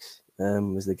Dykes,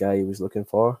 was the guy he was looking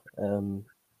for. I mean,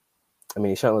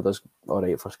 he certainly does all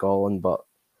right for Scotland, but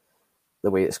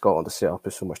the way that Scotland is set up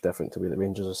is so much different to the way the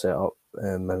Rangers are set up.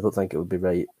 I don't think it would be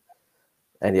right.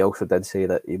 And he also did say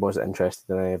that he wasn't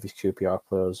interested in any of his QPR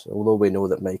players, although we know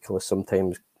that Michael is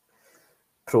sometimes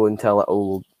prone to a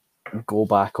little go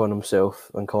back on himself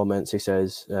in comments. He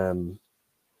says, I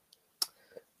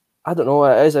don't know,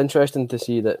 it is interesting to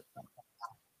see that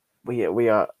we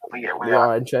are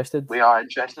interested. We are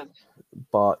interested.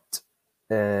 But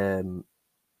there's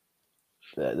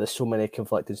so many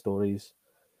conflicting stories.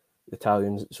 The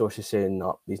Italian sources saying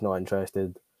no, he's not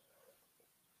interested.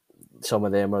 Some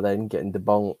of them are then getting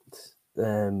debunked.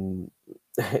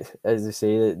 As they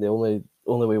say, the only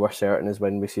way we're certain is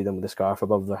when we see them with the scarf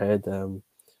above their head.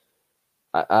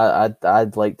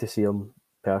 I'd like to see him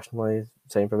personally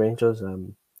sign for Rangers.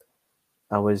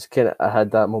 I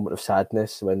had that moment of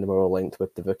sadness when they were all linked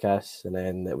with Doukas, and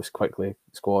then it was quickly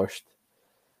squashed.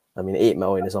 I mean, 8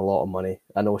 million is a lot of money.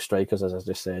 I know strikers, as I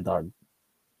just said,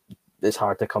 it's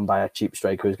hard to come by a cheap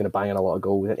striker who's going to bang in a lot of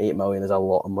goals, and 8 million is a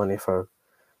lot of money for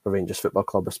Rangers Football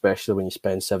Club, especially when you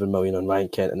spend 7 million on Ryan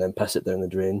Kent and then piss it down the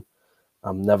drain.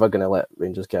 I'm never going to let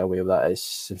Rangers get away with that.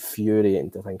 It's infuriating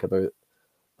to think about.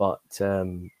 But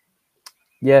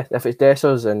yeah, if it's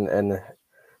Dessers and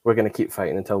we're going to keep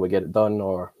fighting until we get it done,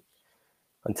 or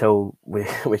until we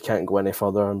can't go any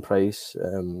further in price,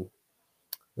 then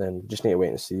we just need to wait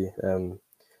and see.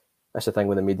 That's the thing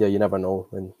with the media, you never know.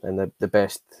 And the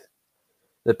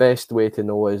best way to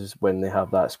know is when they have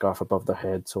that scarf above their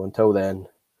head. So until then,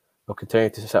 they'll continue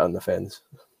to sit on the fence.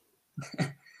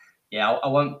 Yeah, I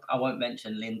won't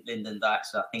mention Lyndon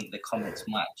Dykes. So I think the comments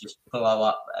might just blow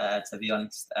up, to be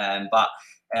honest. But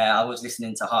I was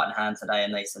listening to Heart and Hand today,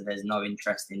 and they said there's no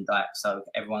interest in Dykes, so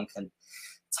everyone can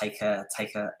take a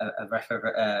breath of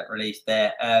relief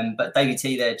there. But David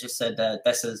T there just said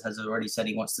Dessers has already said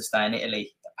he wants to stay in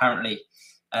Italy. Apparently,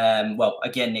 well,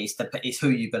 again, it's who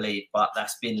you believe, but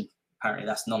apparently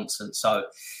that's nonsense. So,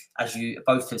 as you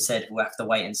both have said, we'll have to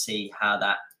wait and see how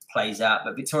that plays out.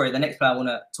 But Victoria, the next player I want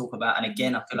to talk about, and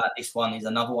again, I feel like this one is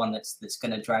another one that's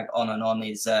going to drag on and on,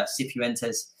 is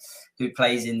Cifuentes, who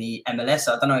plays in the MLS.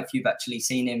 I don't know if you've actually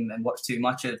seen him and watched too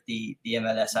much of the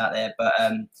MLS out there, but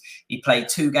he played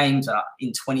 2 games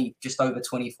in just over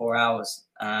 24 hours.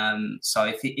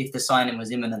 So if the signing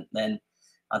was imminent, then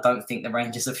I don't think the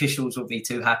Rangers officials would be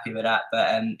too happy with that.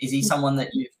 But is he someone that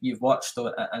you've watched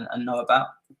and know about?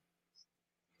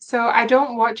 So I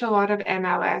don't watch a lot of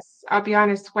MLS. I'll be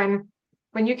honest, when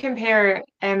you compare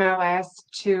MLS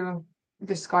to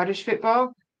the Scottish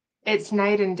football, it's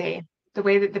night and day. The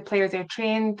way that the players are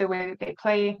trained, the way that they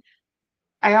play.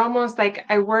 I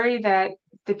worry that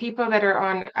the people that are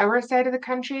on our side of the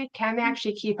country, can they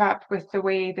actually keep up with the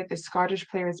way that the Scottish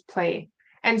players play?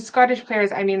 And Scottish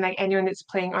players, I mean like anyone that's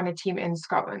playing on a team in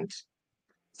Scotland.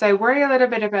 So I worry a little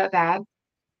bit about that.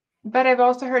 But I've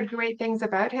also heard great things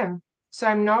about him. So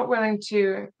I'm not willing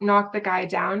to knock the guy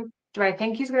down. Do I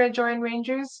think he's going to join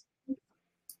Rangers?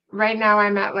 Right now,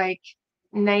 I'm at like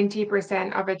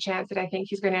 90% of a chance that I think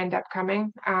he's going to end up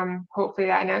coming. Hopefully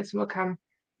that announcement will come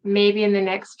maybe in the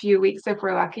next few weeks if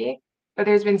we're lucky. But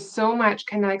there's been so much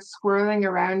kind of like swirling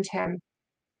around him.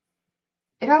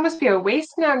 It'd almost be a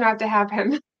waste now not to have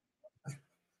him.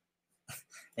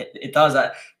 It does.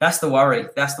 That's the worry.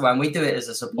 That's the one. We do it as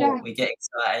a support. Yeah. We get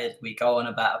excited. We go on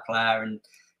about a player,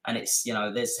 and it's,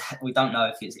 we don't know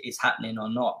if it's happening or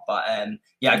not. But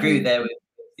yeah, I agree with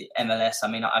the MLS. I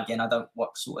mean, again, I don't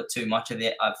watch sort of too much of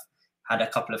it. had a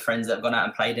couple of friends that have gone out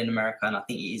and played in America, and I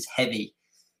think it is heavy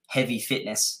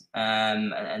fitness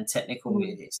and technical.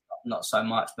 It's not so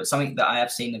much, but something that I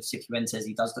have seen of Cifuentes,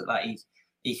 he does look like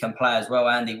he can play as well.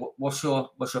 Andy, what's your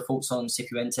thoughts on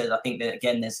Cifuentes? I think that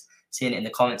again, there's seeing it in the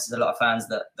comments. There's a lot of fans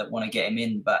that want to get him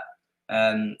in, but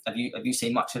have you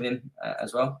seen much of him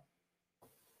as well?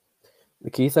 The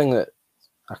key thing that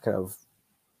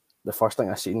the first thing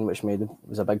I seen which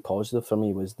was a big positive for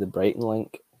me was the Brighton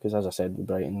link, because as I said, the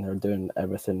Brighton, they're doing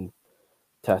everything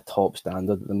to a top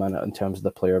standard at the minute in terms of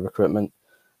the player recruitment,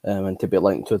 and to be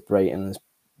linked with Brighton is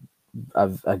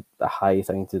a high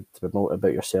thing to promote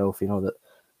about yourself. You know, that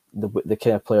the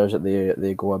kind of players that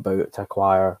they go about to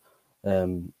acquire,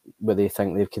 where they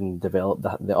think they can develop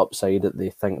the upside that they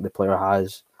think the player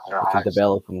has, they can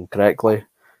develop them correctly.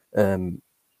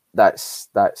 That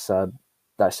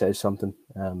says something.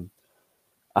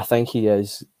 I think he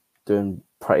is doing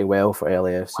pretty well for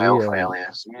LAFC.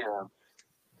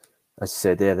 As I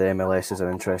said, the MLS is an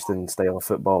interesting style of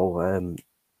football.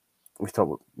 We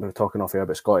were talking off here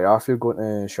about Scotty Arfield going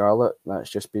to Charlotte. That's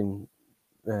just been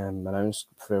announced.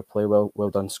 Fair play,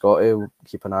 well done, Scotty. We'll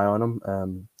keep an eye on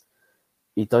him.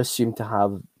 He does seem to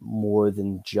have more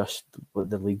than just what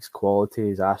the league's quality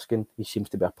is asking. He seems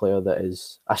to be a player that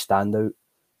is a standout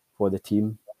for the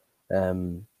team.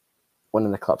 One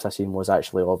of the clips I seen was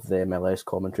actually of the MLS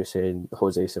commentary saying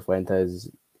Jose Cifuentes,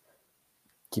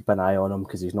 keep an eye on him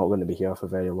because he's not going to be here for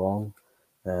very long.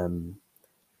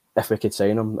 If we could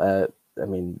sign him, I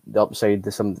mean, the upside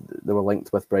they were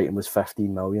linked with Brighton was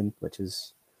 15 million, which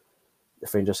is,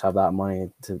 if Rangers have that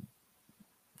money to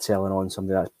selling on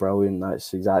somebody, that's brilliant.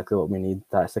 That's exactly what we need.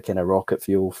 That's the kind of rocket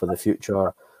fuel for the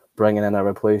future. Bringing in a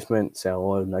replacement, sell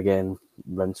on again,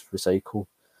 rinse, recycle.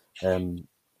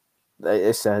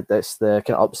 It's the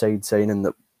kind of upside signing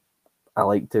that I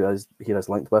like to hear us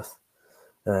linked with.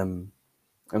 And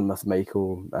with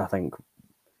Michael, I think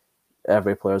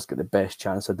every player's got the best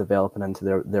chance of developing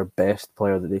into their best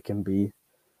player that they can be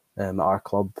at our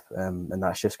club, and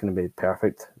that's just going to be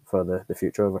perfect for the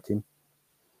future of our team.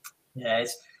 Yeah,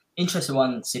 it's interesting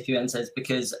one, Cifuentes,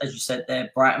 because as you said there,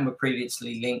 Brighton were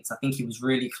previously linked. I think he was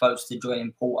really close to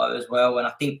joining Porto as well, and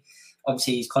I think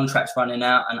obviously his contract's running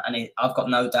out, and I've got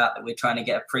no doubt that we're trying to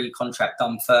get a pre-contract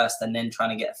done first and then trying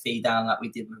to get a fee down like we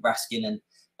did with Raskin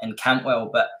and Cantwell.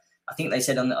 But I think they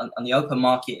said on the open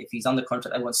market, if he's under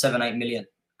contract, they want 7-8 million.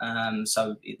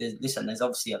 So there's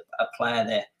obviously a player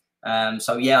there.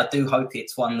 So yeah, I do hope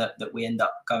it's one that we end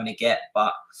up going to get.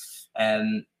 But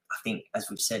I think, as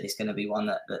we've said, it's going to be one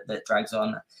that drags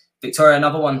on. Victoria,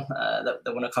 another one that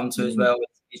want to come to as well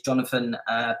is Jonathan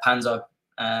Panzo.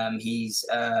 He's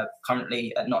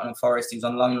currently at Nottingham Forest. He was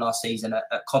on loan last season at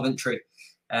Coventry.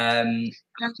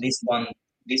 This one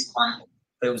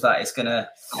feels like it's going to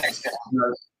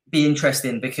be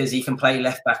interesting because he can play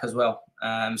left back as well.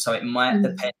 So it might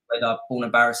depend whether Borna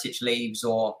Barisic leaves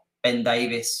or Ben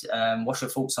Davis. What's your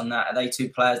thoughts on that? Are they two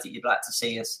players that you'd like to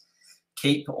see us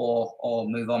keep or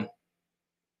move on?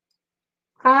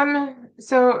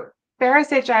 So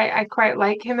Barisic, I quite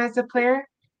like him as a player.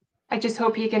 I just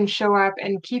hope he can show up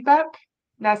and keep up.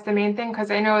 That's the main thing, because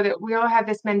I know that we all have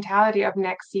this mentality of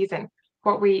next season,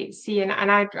 what we see. And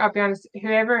I'll be honest,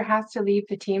 whoever has to leave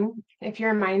the team, if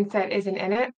your mindset isn't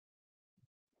in it,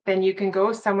 then you can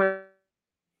go. Someone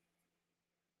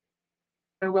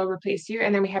will replace you.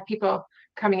 And then we have people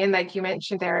coming in, like you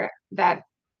mentioned there, that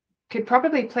could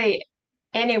probably play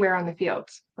anywhere on the field,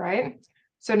 right?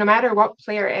 So no matter what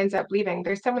player ends up leaving,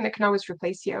 there's someone that can always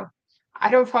replace you. I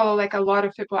don't follow like a lot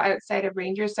of football outside of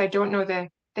Rangers, so I don't know the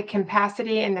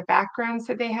capacity and the backgrounds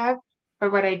that they have.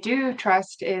 But what I do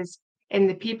trust is in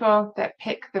the people that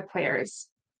pick the players.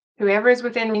 Whoever is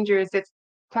within Rangers that's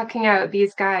plucking out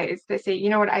these guys that say, you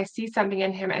know what, I see something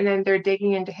in him, and then they're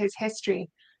digging into his history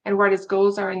and what his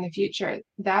goals are in the future.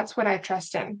 That's what I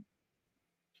trust in.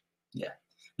 Yeah.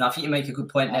 No, I think you make a good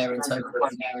point there in terms of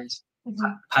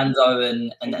Panzo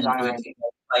and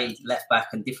play left back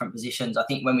in different positions. I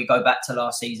think when we go back to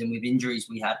last season with injuries,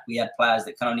 we had players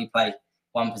that can only play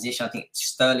one position. I think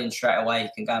Sterling straight away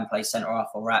can go and play centre half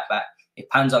or right back. If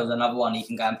Panzo's another one, he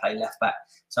can go and play left back.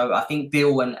 So I think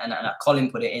Bill and Colin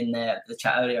put it in there, the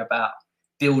chat earlier, about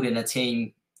building a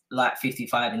team like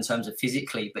 55 in terms of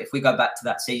physically. But if we go back to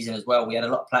that season as well, we had a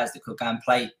lot of players that could go and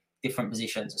play different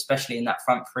positions, especially in that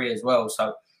front three as well.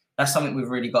 So that's something we've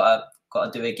really got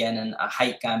to do again. And I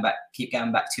hate keep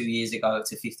going back 2 years ago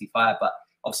to 55, but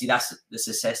obviously that's the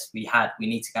success we had. We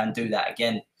need to go and do that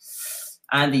again.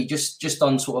 Andy, just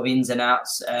on sort of ins and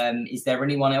outs, is there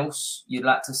anyone else you'd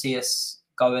like to see us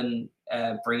go and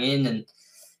bring in? And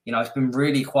you know, it's been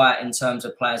really quiet in terms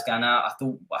of players going out.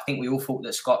 I think we all thought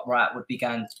that Scott Wright would be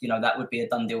going, you know, that would be a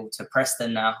done deal to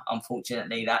Preston now.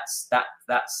 Unfortunately, that's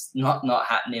not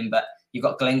happening. But you've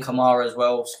got Glenn Kamara as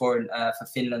well scoring for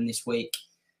Finland this week.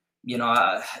 You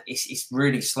know, it's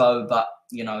really slow, but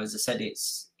you know, as I said,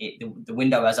 the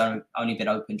window has only been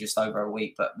open just over a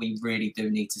week, but we really do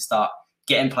need to start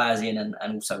getting players in and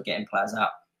also getting players out.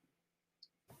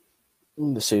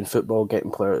 The same football,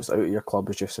 getting players out of your club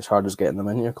is just as hard as getting them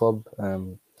in your club.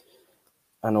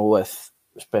 I know with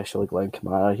especially Glenn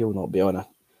Kamara, he'll not be on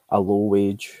a low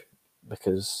wage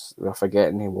because we're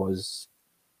forgetting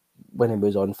when he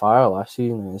was on fire last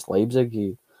season against Leipzig,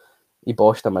 he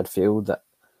bossed a midfield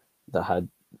that had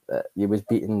he was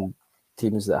beating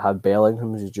teams that had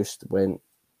Bellingham, who just went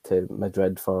to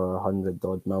Madrid for 100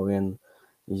 odd million.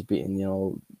 He's beating, you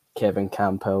know, Kevin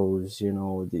Campbell's, you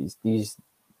know, these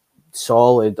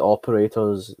solid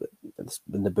operators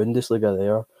in the Bundesliga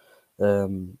there.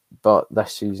 But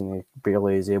this season he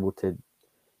barely is able to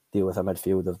deal with a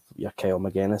midfield of your Kyle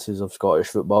McGuinness's of Scottish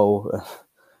football.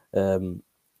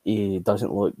 He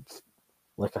doesn't look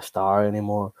like a star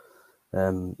anymore.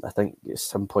 I think at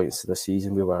some points of the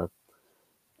season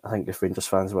I think if Rangers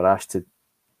fans were asked to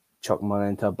chuck money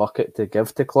into a bucket to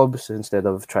give to clubs instead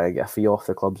of trying to get a fee off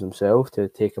the clubs themselves to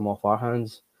take them off our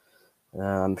hands,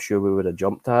 I'm sure we would have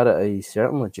jumped at it. He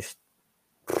certainly just,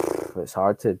 it's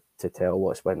hard to tell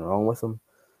what's went wrong with him.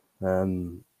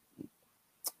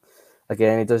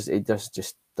 Again, it does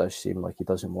seem like he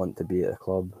doesn't want to be at the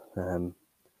club.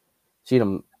 Seeing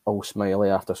him all smiley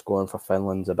after scoring for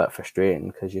Finland's a bit frustrating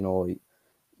because, you know,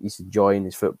 he's enjoying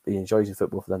he enjoys his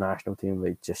football for the national team, but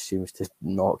he just seems to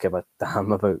not give a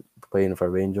damn about playing for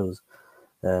Rangers.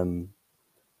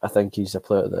 I think he's a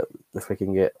player that if we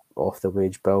can get off the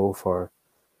wage bill for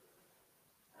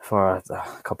a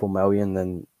couple million,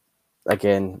 then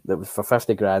again, for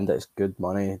 50 grand, it's good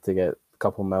money to get a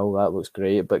couple mil. That looks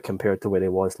great, but compared to where he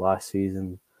was last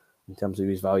season in terms of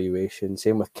his valuation,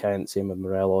 same with Kent, same with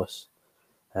Morelos,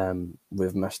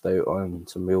 we've missed out on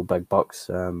some real big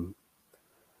bucks.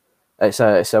 It's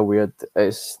a weird.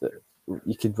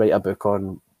 You could write a book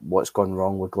on what's gone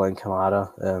wrong with Glenn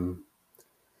Kamara.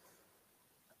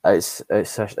 It's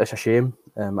a shame.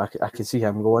 I can see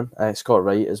him going. Scott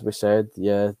Wright, as we said,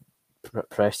 yeah,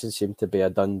 Preston seemed to be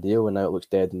a done deal, and now it looks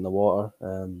dead in the water.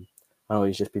 I know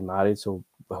he's just been married, so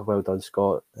well done,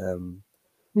 Scott.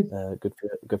 Good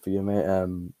for you,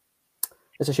 mate.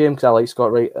 It's a shame because I like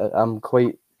Scott Wright. I'm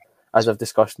quite, as I've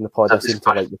discussed in the pod, I seem to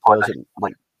like the players.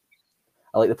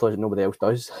 I like the players that nobody else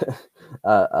does.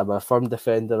 I'm a firm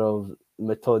defender of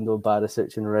Matondo,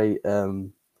 Barisic, and Wright.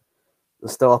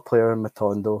 There's still a player in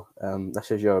Matondo. This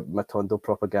is your Matondo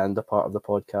propaganda part of the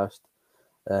podcast.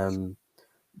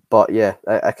 But yeah,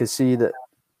 I can see that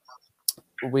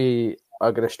we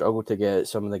are going to struggle to get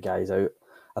some of the guys out.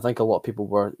 I think a lot of people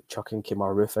were chucking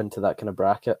Kemar Roof into that kind of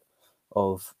bracket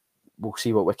of we'll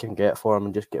see what we can get for him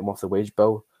and just get him off the wage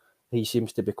bill. He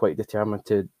seems to be quite determined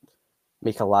to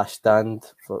make a last stand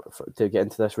to get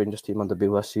into this Rangers team under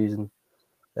Beale this season.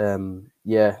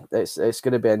 Yeah, it's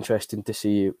going to be interesting to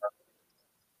see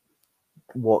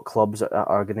what clubs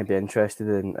are going to be interested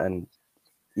in, and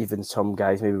even some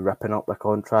guys maybe ripping up their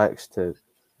contracts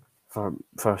for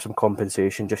some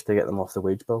compensation just to get them off the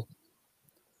wage bill.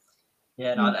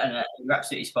 Yeah, no, and you're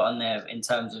absolutely spot on there in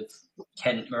terms of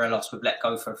Kent Morelos we've let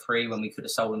go for free when we could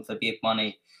have sold him for big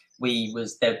money. We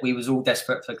was all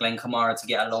desperate for Glenn Kamara to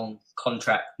get a long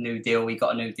contract, new deal. We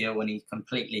got a new deal when he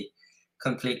completely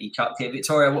chucked it.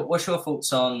 Victoria, what's your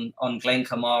thoughts on Glenn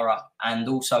Kamara? And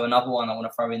also another one I want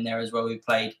to throw in there as well, who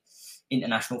played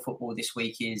international football this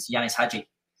week, is Yanis Hadji.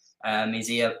 Is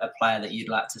he a player that you'd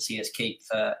like to see us keep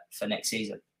for next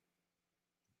season?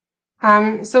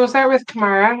 So we'll start with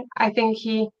Kamara. I think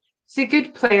he's a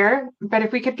good player, but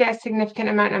if we could get a significant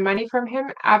amount of money from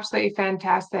him, absolutely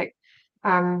fantastic.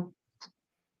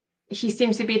 He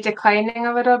seems to be declining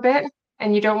a little bit,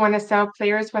 and you don't want to sell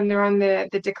players when they're on the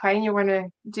decline. You want to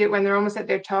do it when they're almost at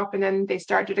their top and then they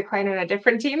start to decline on a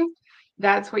different team.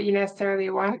 That's what you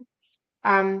necessarily want.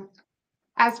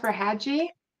 As for Hadji,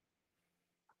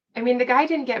 I mean, the guy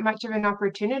didn't get much of an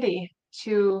opportunity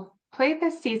to play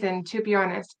this season, to be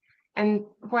honest. And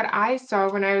what I saw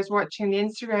when I was watching the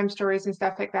Instagram stories and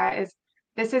stuff like that is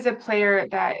this is a player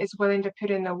that is willing to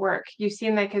put in the work. You've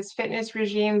seen like his fitness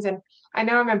regimes, and I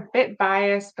know I'm a bit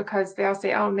biased because they'll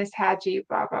say, oh, Miss Hadji,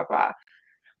 blah, blah, blah.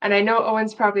 And I know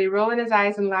Owen's probably rolling his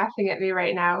eyes and laughing at me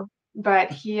right now,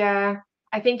 but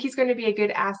I think he's going to be a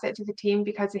good asset to the team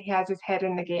because he has his head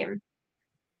in the game.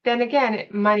 Then again,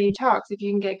 money talks. If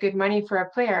you can get good money for a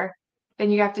player,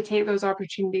 then you have to take those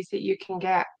opportunities that you can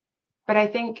get. But I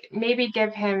think maybe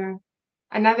give him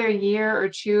another year or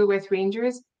two with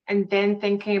Rangers and then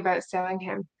thinking about selling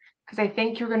him. Because I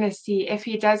think you're going to see, if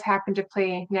he does happen to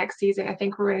play next season, I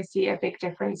think we're going to see a big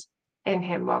difference in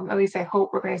him. Well, at least I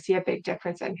hope we're going to see a big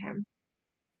difference in him.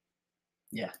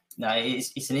 Yeah, no,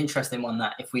 it's an interesting one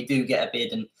that if we do get a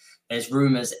bid, and there's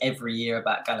rumours every year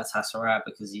about Galatasaray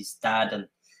because his dad, and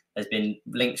there's been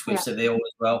links with Seville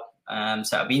as well.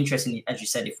 So it'll be interesting, as you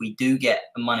said, if we do get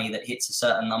money that hits a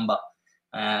certain number,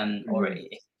 or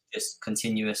it's just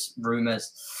continuous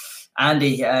rumours.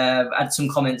 Andy had some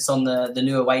comments on the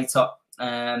new away top.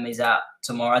 Is out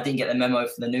tomorrow. I didn't get the memo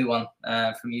for the new one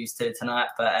from you tonight,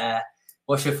 but.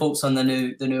 What's your thoughts on the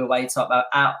new away top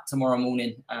out tomorrow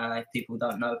morning? If people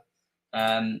don't know,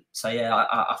 so yeah,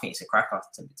 I think it's a cracker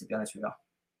to be honest with you.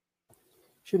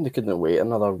 Shouldn't they couldn't wait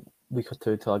another week or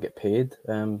two till I get paid.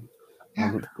 I'm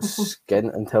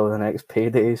skint until the next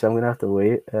payday, so I'm gonna have to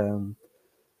wait.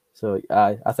 So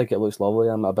I think it looks lovely.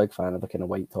 I'm a big fan of the kind of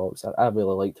white tops. I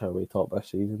really liked her away top this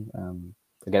season.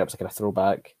 Again, it was like a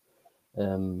throwback.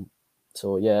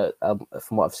 So yeah,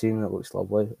 from what I've seen, it looks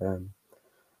lovely.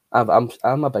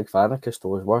 I'm a big fan of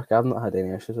Cousteau's work. I've not had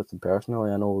any issues with him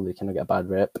personally. I know they kind of get a bad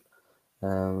rep,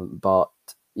 but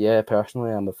yeah,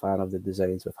 personally, I'm a fan of the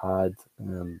designs we've had.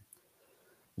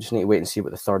 Just need to wait and see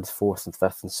what the 3rd, 4th, and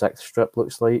 5th and 6th strip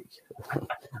looks like.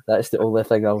 That's the only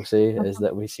thing I'll say is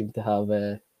that we seem to have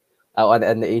out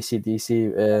in the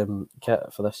AC/DC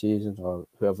kit for this season, or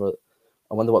whoever.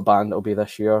 I wonder what band it'll be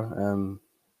this year. I don't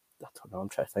know. I'm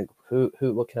trying to think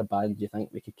what kind of band do you think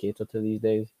we could cater to these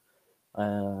days?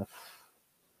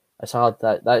 It's hard.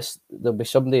 There'll be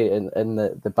somebody in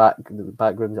the back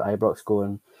rooms at Ibrox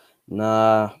going,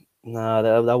 nah,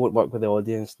 that won't work with the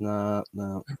audience. Nah.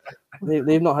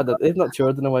 They've not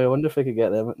toured in a while. I wonder if we could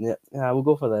get them. Yeah, we'll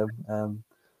go for them.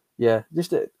 Yeah,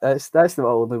 just that's the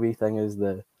only wee thing is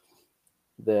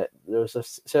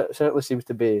certainly seems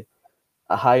to be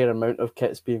a higher amount of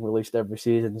kits being released every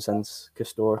season since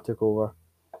Cousteau took over.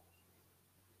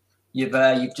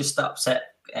 You've just upset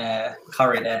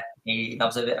Curry there. He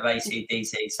loves a bit of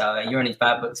AC/DC, so you're in his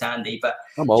bad books, Andy. But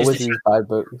I'm always in his bad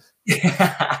books.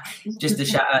 Just a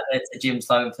shout out there to Jim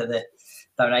Sloan for the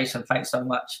donation. Thanks so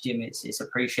much, Jim. It's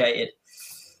appreciated.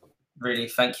 Really,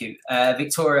 thank you,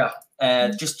 Victoria.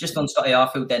 Just on Scotty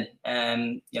Arfield, then.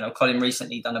 Colin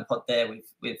recently done a pod there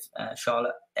with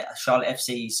Charlotte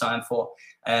FC signed for.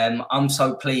 I'm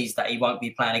so pleased that he won't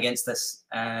be playing against us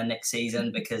next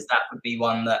season, because that would be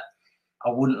one that I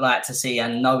wouldn't like to see,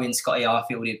 and knowing Scotty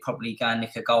Arfield, he'd probably go and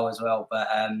nick a goal as well. But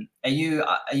are you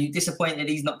disappointed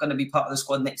he's not going to be part of the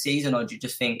squad next season, or do you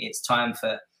just think it's time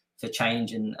for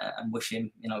change and wish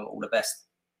him all the best?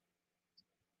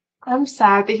 I'm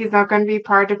sad that he's not going to be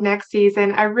part of next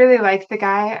season. I really like the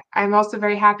guy. I'm also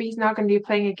very happy he's not going to be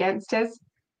playing against us.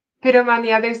 Put him on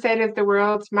the other side of the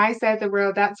world, my side of the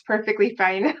world, that's perfectly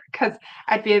fine, because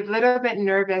I'd be a little bit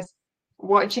nervous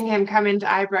watching him come into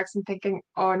Ibrox and thinking,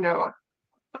 oh no.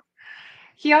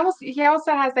 He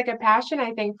also has like a passion,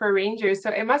 I think, for Rangers. So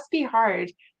it must be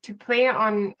hard to play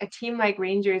on a team like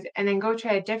Rangers and then go to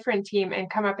a different team and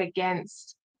come up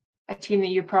against a team that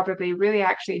you probably really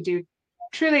actually do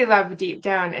truly love deep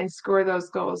down and score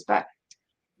those goals. But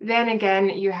then again,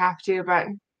 you have to. But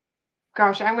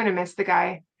gosh, I'm going to miss the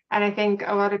guy. And I think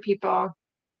a lot of people,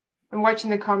 I'm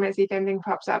watching the comments, see if anything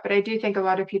pops up, but I do think a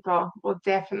lot of people will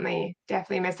definitely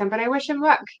miss him. But I wish him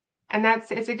luck. And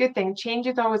it's a good thing. Change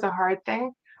is always a hard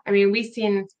thing. I mean, we've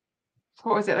seen,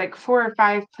 what was it, like 4 or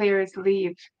 5 players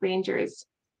leave Rangers,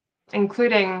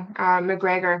 including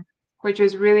McGregor, which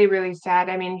was really, really sad.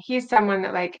 I mean, he's someone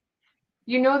that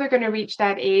they're going to reach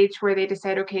that age where they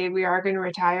decide, okay, we are going to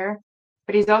retire.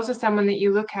 But he's also someone that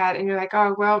you look at and you're like,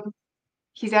 oh, well,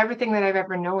 he's everything that I've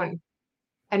ever known.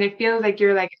 And it feels like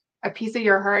you're like a piece of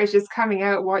your heart is just coming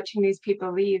out watching these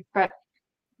people leave. But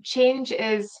change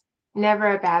is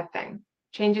never a bad thing.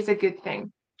 Change is a good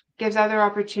thing. Gives other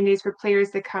opportunities for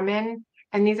players to come in.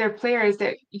 And these are players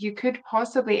that you could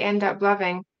possibly end up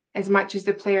loving as much as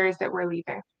the players that were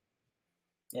leaving.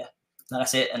 Yeah,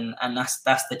 that's it. And that's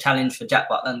the challenge for Jack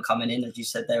Butland coming in, as you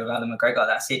said there with Alan McGregor.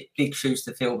 That's it. Big shoes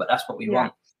to fill, but that's what we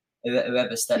want.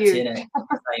 Whoever steps in and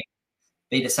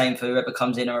be the same for whoever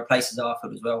comes in and replaces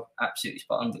Arfield as well. Absolutely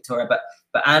spot on, Victoria.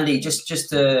 But Andy, just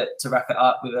to wrap it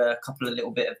up with a couple of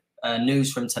little bit of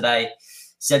news from today.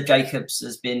 Seb Jacobs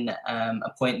has been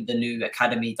appointed the new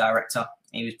academy director.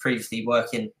 He was previously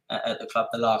working at the club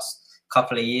the last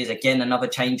couple of years. Again, another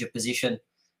change of position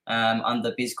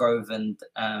under Bisgrove and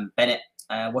Bennett.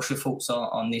 What's your thoughts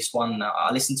on this one?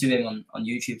 I listened to him on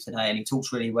YouTube today, and he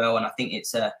talks really well. And I think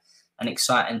it's an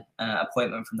exciting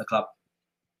appointment from the club.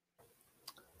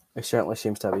 He certainly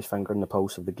seems to have his finger on the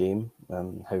pulse of the game,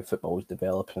 how football is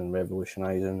developing and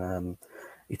revolutionising.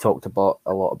 He talked about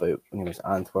a lot about when he was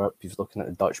at Antwerp. He was looking at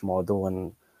the Dutch model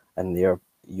and their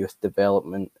youth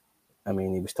development. I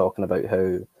mean, he was talking about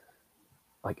how,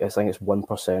 like, I think it's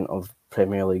 1% of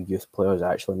Premier League youth players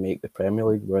actually make the Premier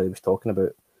League, where he was talking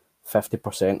about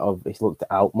 50% of, he looked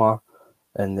at Alkmaar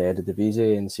in the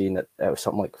Eredivisie and seeing that it was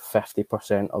something like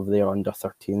 50% of their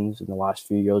under-13s in the last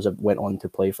few years that went on to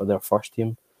play for their first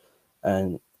team.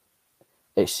 And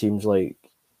it seems like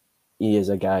he is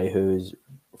a guy who is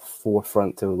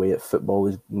forefront to the way that football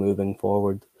is moving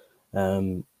forward.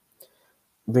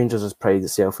 Rangers has prided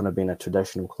itself on being a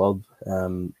traditional club,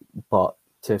 but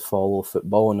to follow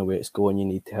football and the way it's going, you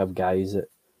need to have guys that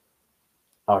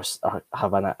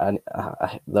have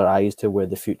their eyes to where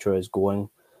the future is going.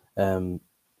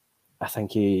 I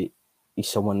think he's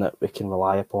someone that we can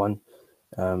rely upon.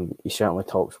 He certainly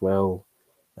talks well.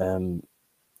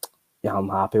 Yeah, I'm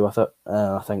happy with it.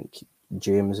 I think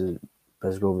James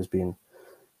Bisgrove has been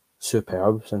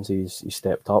superb since he's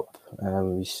stepped up.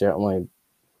 He's certainly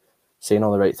saying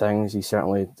all the right things. He's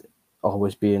certainly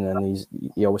always being in these.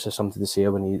 He always has something to say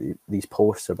when these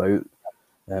posts about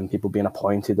people being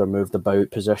appointed or moved about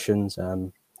positions.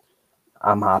 I'm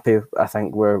happy. I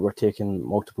think we're taking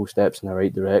multiple steps in the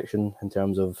right direction in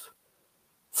terms of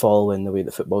following the way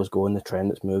that football's going, the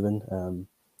trend that's moving.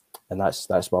 And that's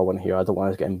what I want to hear. I don't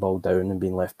want us getting bogged down and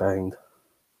being left behind.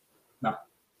 No,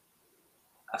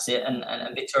 that's it.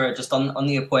 And Victoria, just on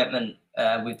the appointment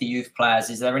with the youth players,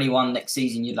 is there anyone next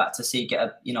season you'd like to see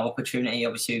get a opportunity?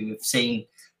 Obviously, we've seen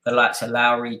the likes of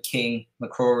Lowry, King,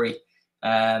 McCrory,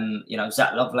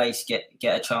 Zach Lovelace get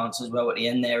a chance as well at the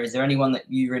end there. Is there anyone that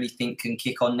you really think can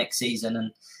kick on next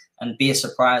season and be a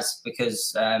surprise?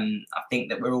 Because I think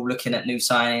that we're all looking at new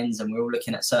signings and we're all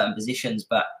looking at certain positions,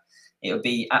 but it would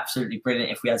be absolutely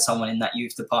brilliant if we had someone in that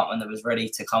youth department that was ready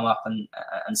to come up and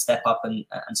step up and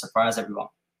surprise everyone.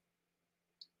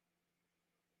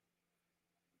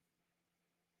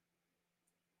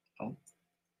 Oh,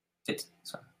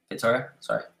 Victoria,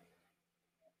 sorry.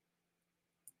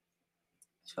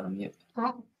 Just got to mute.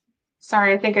 Oh,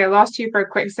 sorry, I think I lost you for a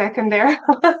quick second there.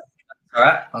 All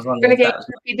right. I was going to get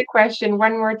repeat the question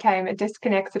one more time. It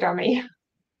disconnected on me.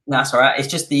 No, that's all right. It's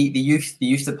just the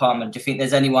youth department. Do you think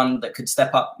there's anyone that could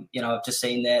step up? I've just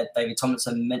seen there David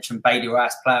Tomlinson mentioned Bailey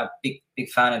Rice, player, big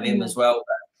fan of him as well.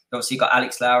 But obviously got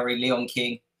Alex Lowry, Leon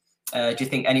King. Do you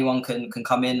think anyone can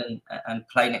come in and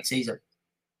play next season?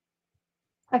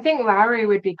 I think Lowry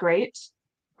would be great.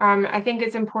 I think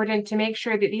it's important to make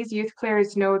sure that these youth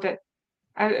players know that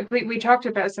we talked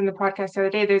about this in the podcast the other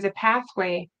day. There's a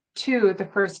pathway to the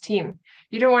first team.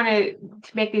 You don't want to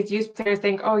make these youth players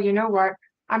think, oh, you know what?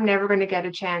 I'm never going to get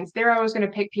a chance. They're always going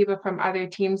to pick people from other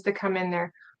teams to come in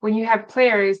there. When you have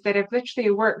players that have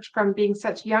literally worked from being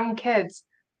such young kids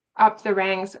up the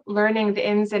ranks, learning the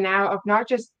ins and outs of not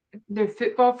just the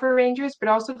football for Rangers, but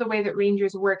also the way that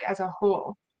Rangers work as a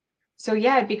whole. So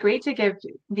yeah, it'd be great to give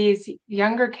these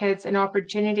younger kids an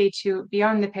opportunity to be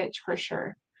on the pitch for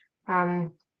sure.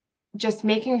 Just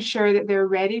making sure that they're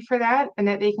ready for that and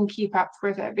that they can keep up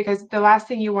with it. Because the last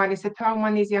thing you want is to put on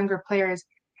one of these younger players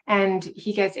and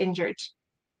he gets injured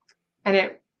and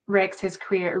it wrecks his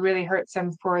career. It really hurts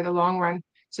him for the long run.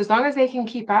 So as long as they can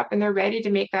keep up and they're ready to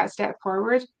make that step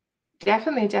forward,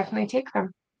 definitely take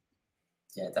them.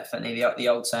 Yeah, definitely. The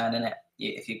old saying, isn't it?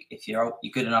 If you're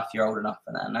good enough, you're old enough,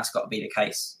 and that's got to be the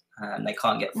case. And they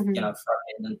can't get thrown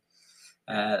in,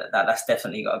 and that's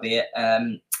definitely got to be it.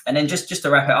 And then just to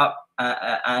wrap it up,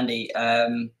 Andy,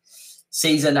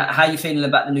 season. How are you feeling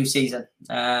about the new season?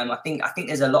 I think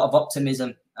there's a lot of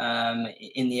optimism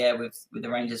in the air with the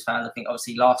Rangers fans. I think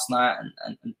obviously last night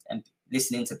and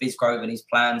listening to Bisgrove and his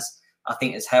plans, I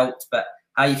think has helped. But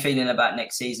how are you feeling about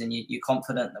next season? You're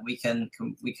confident that we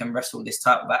can wrestle this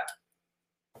title back?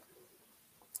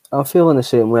 I'm feeling the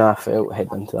same way I felt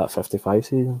heading into that 55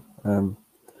 season. And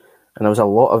there was a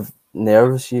lot of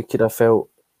nerves you could have felt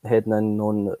heading in,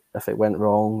 knowing that if it went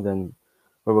wrong, then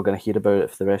we were going to hear about it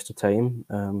for the rest of the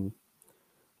time.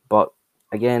 But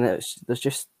again, there's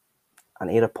just an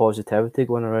air of positivity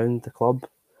going around the club.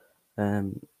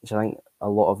 So I think a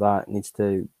lot of that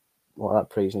that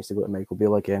praise needs to go to Michael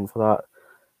Beale again for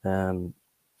that.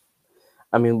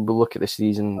 I mean, we'll look at the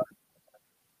season.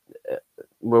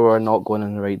 We were not going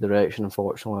in the right direction,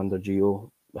 unfortunately, under Gio.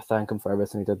 I thank him for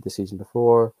everything he did the season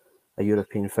before. A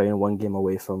European final, one game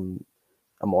away from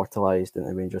immortalised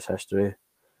into Rangers history.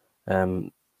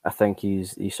 I think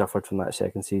he suffered from that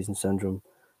second season syndrome,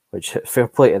 which, fair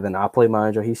play to the Napoli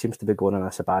manager, he seems to be going on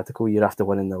a sabbatical year after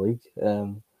winning the league.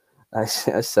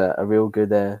 That's a real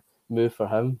good move for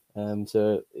him.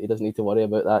 So he doesn't need to worry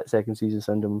about that second season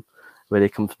syndrome where he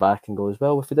comes back and goes,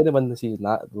 well, if we didn't win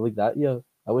the league that year,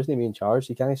 I wasn't even in charge.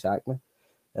 He can't sack me.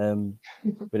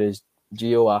 Whereas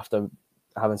Gio, after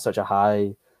having such a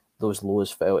high, those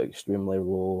lows felt extremely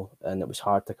low, and it was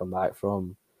hard to come back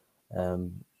from.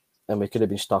 And we could have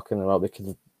been stuck in the rut. We could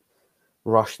have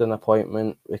rushed an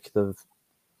appointment. We could have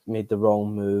made the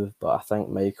wrong move. But I think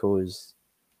Michael is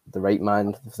the right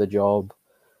man for the job.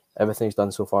 Everything he's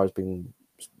done so far has been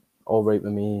all right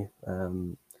with me. I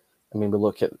mean, we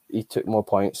look at, he took more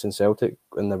points than Celtic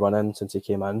in the run-in since he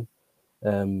came in.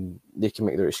 They can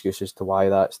make their excuses to why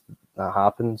that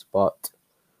happens, but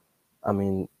I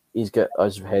mean, he's got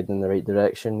us heading in the right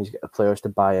direction. He's got the players to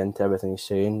buy into everything he's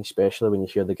saying, especially when you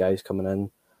hear the guys coming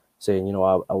in saying, you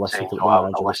know, I listened to what the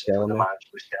manager was telling me.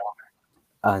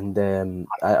 And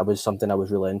it was something I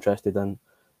was really interested in,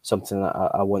 something that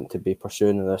I want to be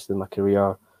pursuing in the rest of my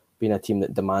career, being a team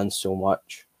that demands so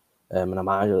much, and a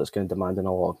manager that's going to demand a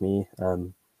lot of me.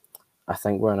 I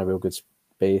think we're in a real good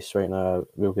space right now, a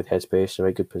real good headspace, a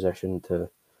very good position to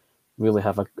really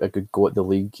have a good go at the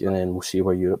league, and then we'll see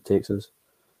where Europe takes us.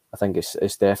 I think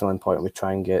it's definitely important we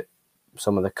try and get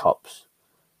some of the cups.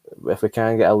 If we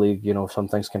can get a league, you know, some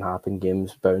things can happen,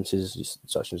 games, bounces,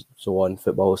 such and so on.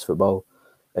 Football is football.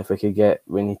 If we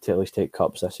need to at least take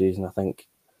cups this season. I think,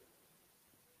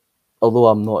 although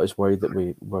I'm not as worried that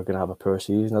we're going to have a poor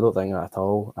season, I don't think that at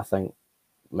all. I think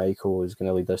Michael is going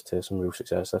to lead us to some real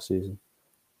success this season.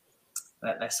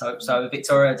 Let's hope so.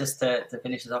 Victoria, just to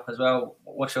finish us up as well,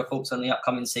 what's your thoughts on the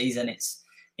upcoming season?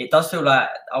 It does feel like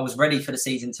I was ready for the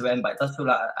season to end, but it does feel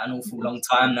like an awful long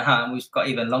time now, and we've got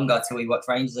even longer till we watch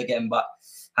Rangers again. But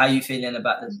how are you feeling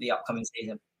about the upcoming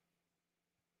season?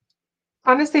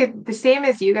 Honestly, the same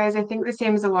as you guys. I think the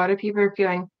same as a lot of people are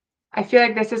feeling. I feel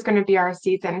like this is going to be our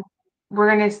season. We're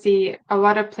going to see a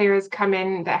lot of players come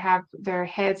in that have their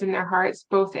heads and their hearts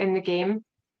both in the game.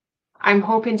 I'm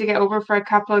hoping to get over for a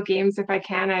couple of games if I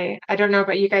can. I don't know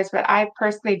about you guys, but I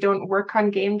personally don't work on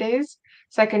game days,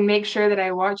 so I can make sure that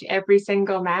I watch every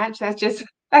single match. That's just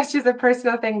a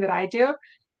personal thing that I do.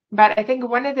 But I think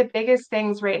one of the biggest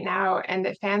things right now, and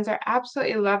that fans are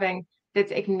absolutely loving,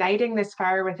 that's igniting this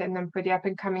fire within them for the up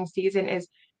and coming season, is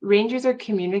Rangers are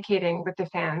communicating with the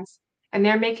fans. And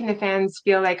they're making the fans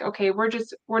feel like, okay, we're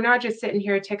not just sitting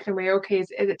here ticking away. Okay,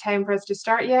 is it time for us to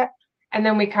start yet? And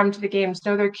then we come to the games.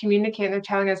 No, they're communicating. They're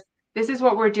telling us this is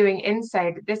what we're doing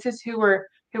inside. This is who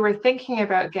we're thinking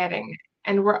about getting,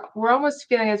 and we're almost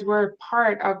feeling as we're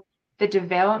part of the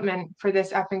development for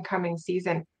this up and coming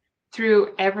season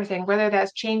through everything. Whether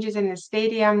that's changes in the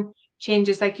stadium,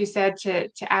 changes like you said to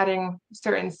adding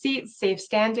certain seats, safe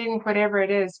standing, whatever it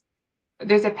is.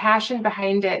 There's a passion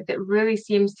behind it that really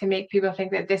seems to make people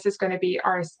think that this is going to be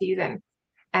our season.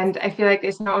 And I feel like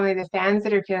it's not only the fans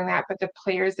that are feeling that, but the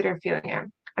players that are feeling it.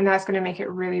 And that's going to make it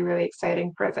really, really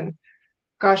exciting for us. And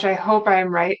gosh, I hope I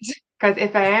am right. Because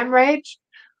if I am right,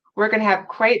 we're going to have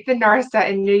quite the Narsa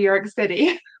in New York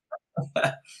City.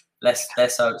 Let's hope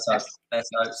so. Let's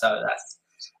hope so.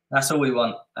 That's all we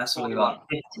want. That's all we want.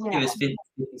 Give us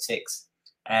 56.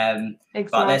 Exactly.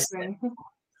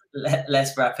 But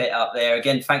let's wrap it up there.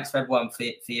 Again, thanks for everyone for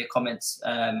your comments.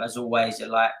 As always, your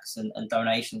likes and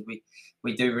donations.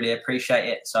 We do really appreciate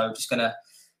it. So just going to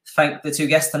thank the two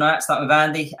guests tonight, starting with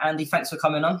Andy. Andy, thanks for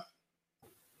coming on.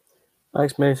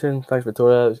 Thanks, Mason. Thanks,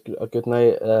 Victoria. It was a good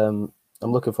night.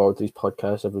 I'm looking forward to these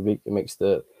podcasts every week. It makes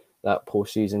that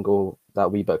post-season go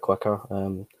that wee bit quicker.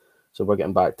 So we're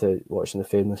getting back to watching the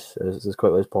famous as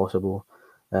quickly as possible.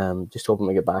 Just hoping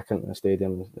we get back into the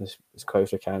stadium as quick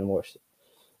as we can and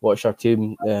watch our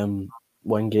team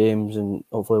win games and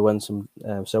hopefully win some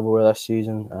silverware this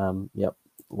season. Yep,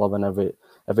 loving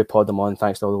every pod I'm on.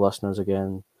 Thanks to all the listeners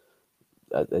again.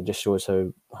 It just shows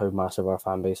how massive our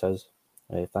fan base is.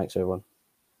 Thanks, everyone.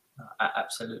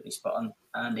 Absolutely spot on,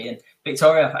 Andy. And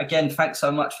Victoria, again, thanks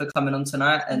so much for coming on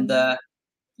tonight. And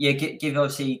give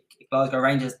obviously Glasgow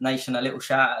Rangers Nation a little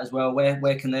shout out as well.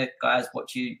 Where can the guys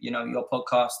watch your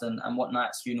podcast and what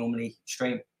nights do you normally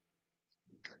stream?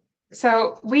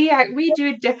 So we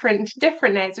do different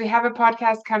nights. We have a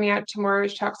podcast coming out tomorrow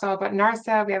which talks all about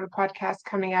Narsa. We have a podcast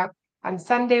coming out on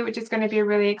Sunday, which is going to be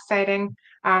really exciting.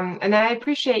 And then I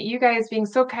appreciate you guys being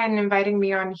so kind and inviting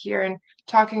me on here and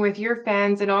talking with your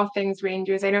fans and all things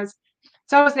Rangers. I know it's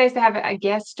always nice to have a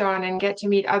guest on and get to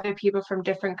meet other people from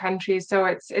different countries. So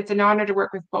it's an honor to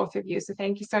work with both of you. So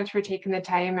thank you so much for taking the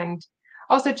time and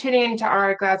also tuning into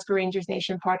our Glasgow Rangers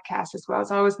Nation podcast as well.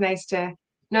 It's always nice to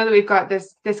know that we've got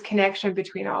this connection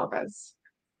between all of us.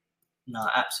 No,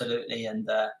 absolutely. And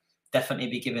definitely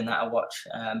be giving that a watch.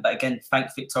 But again,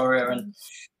 thanks Victoria, and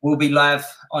we'll be live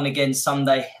on again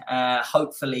Sunday,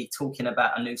 hopefully talking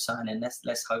about a new signing.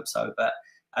 Let's hope so. But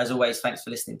as always, thanks for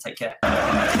listening. Take care.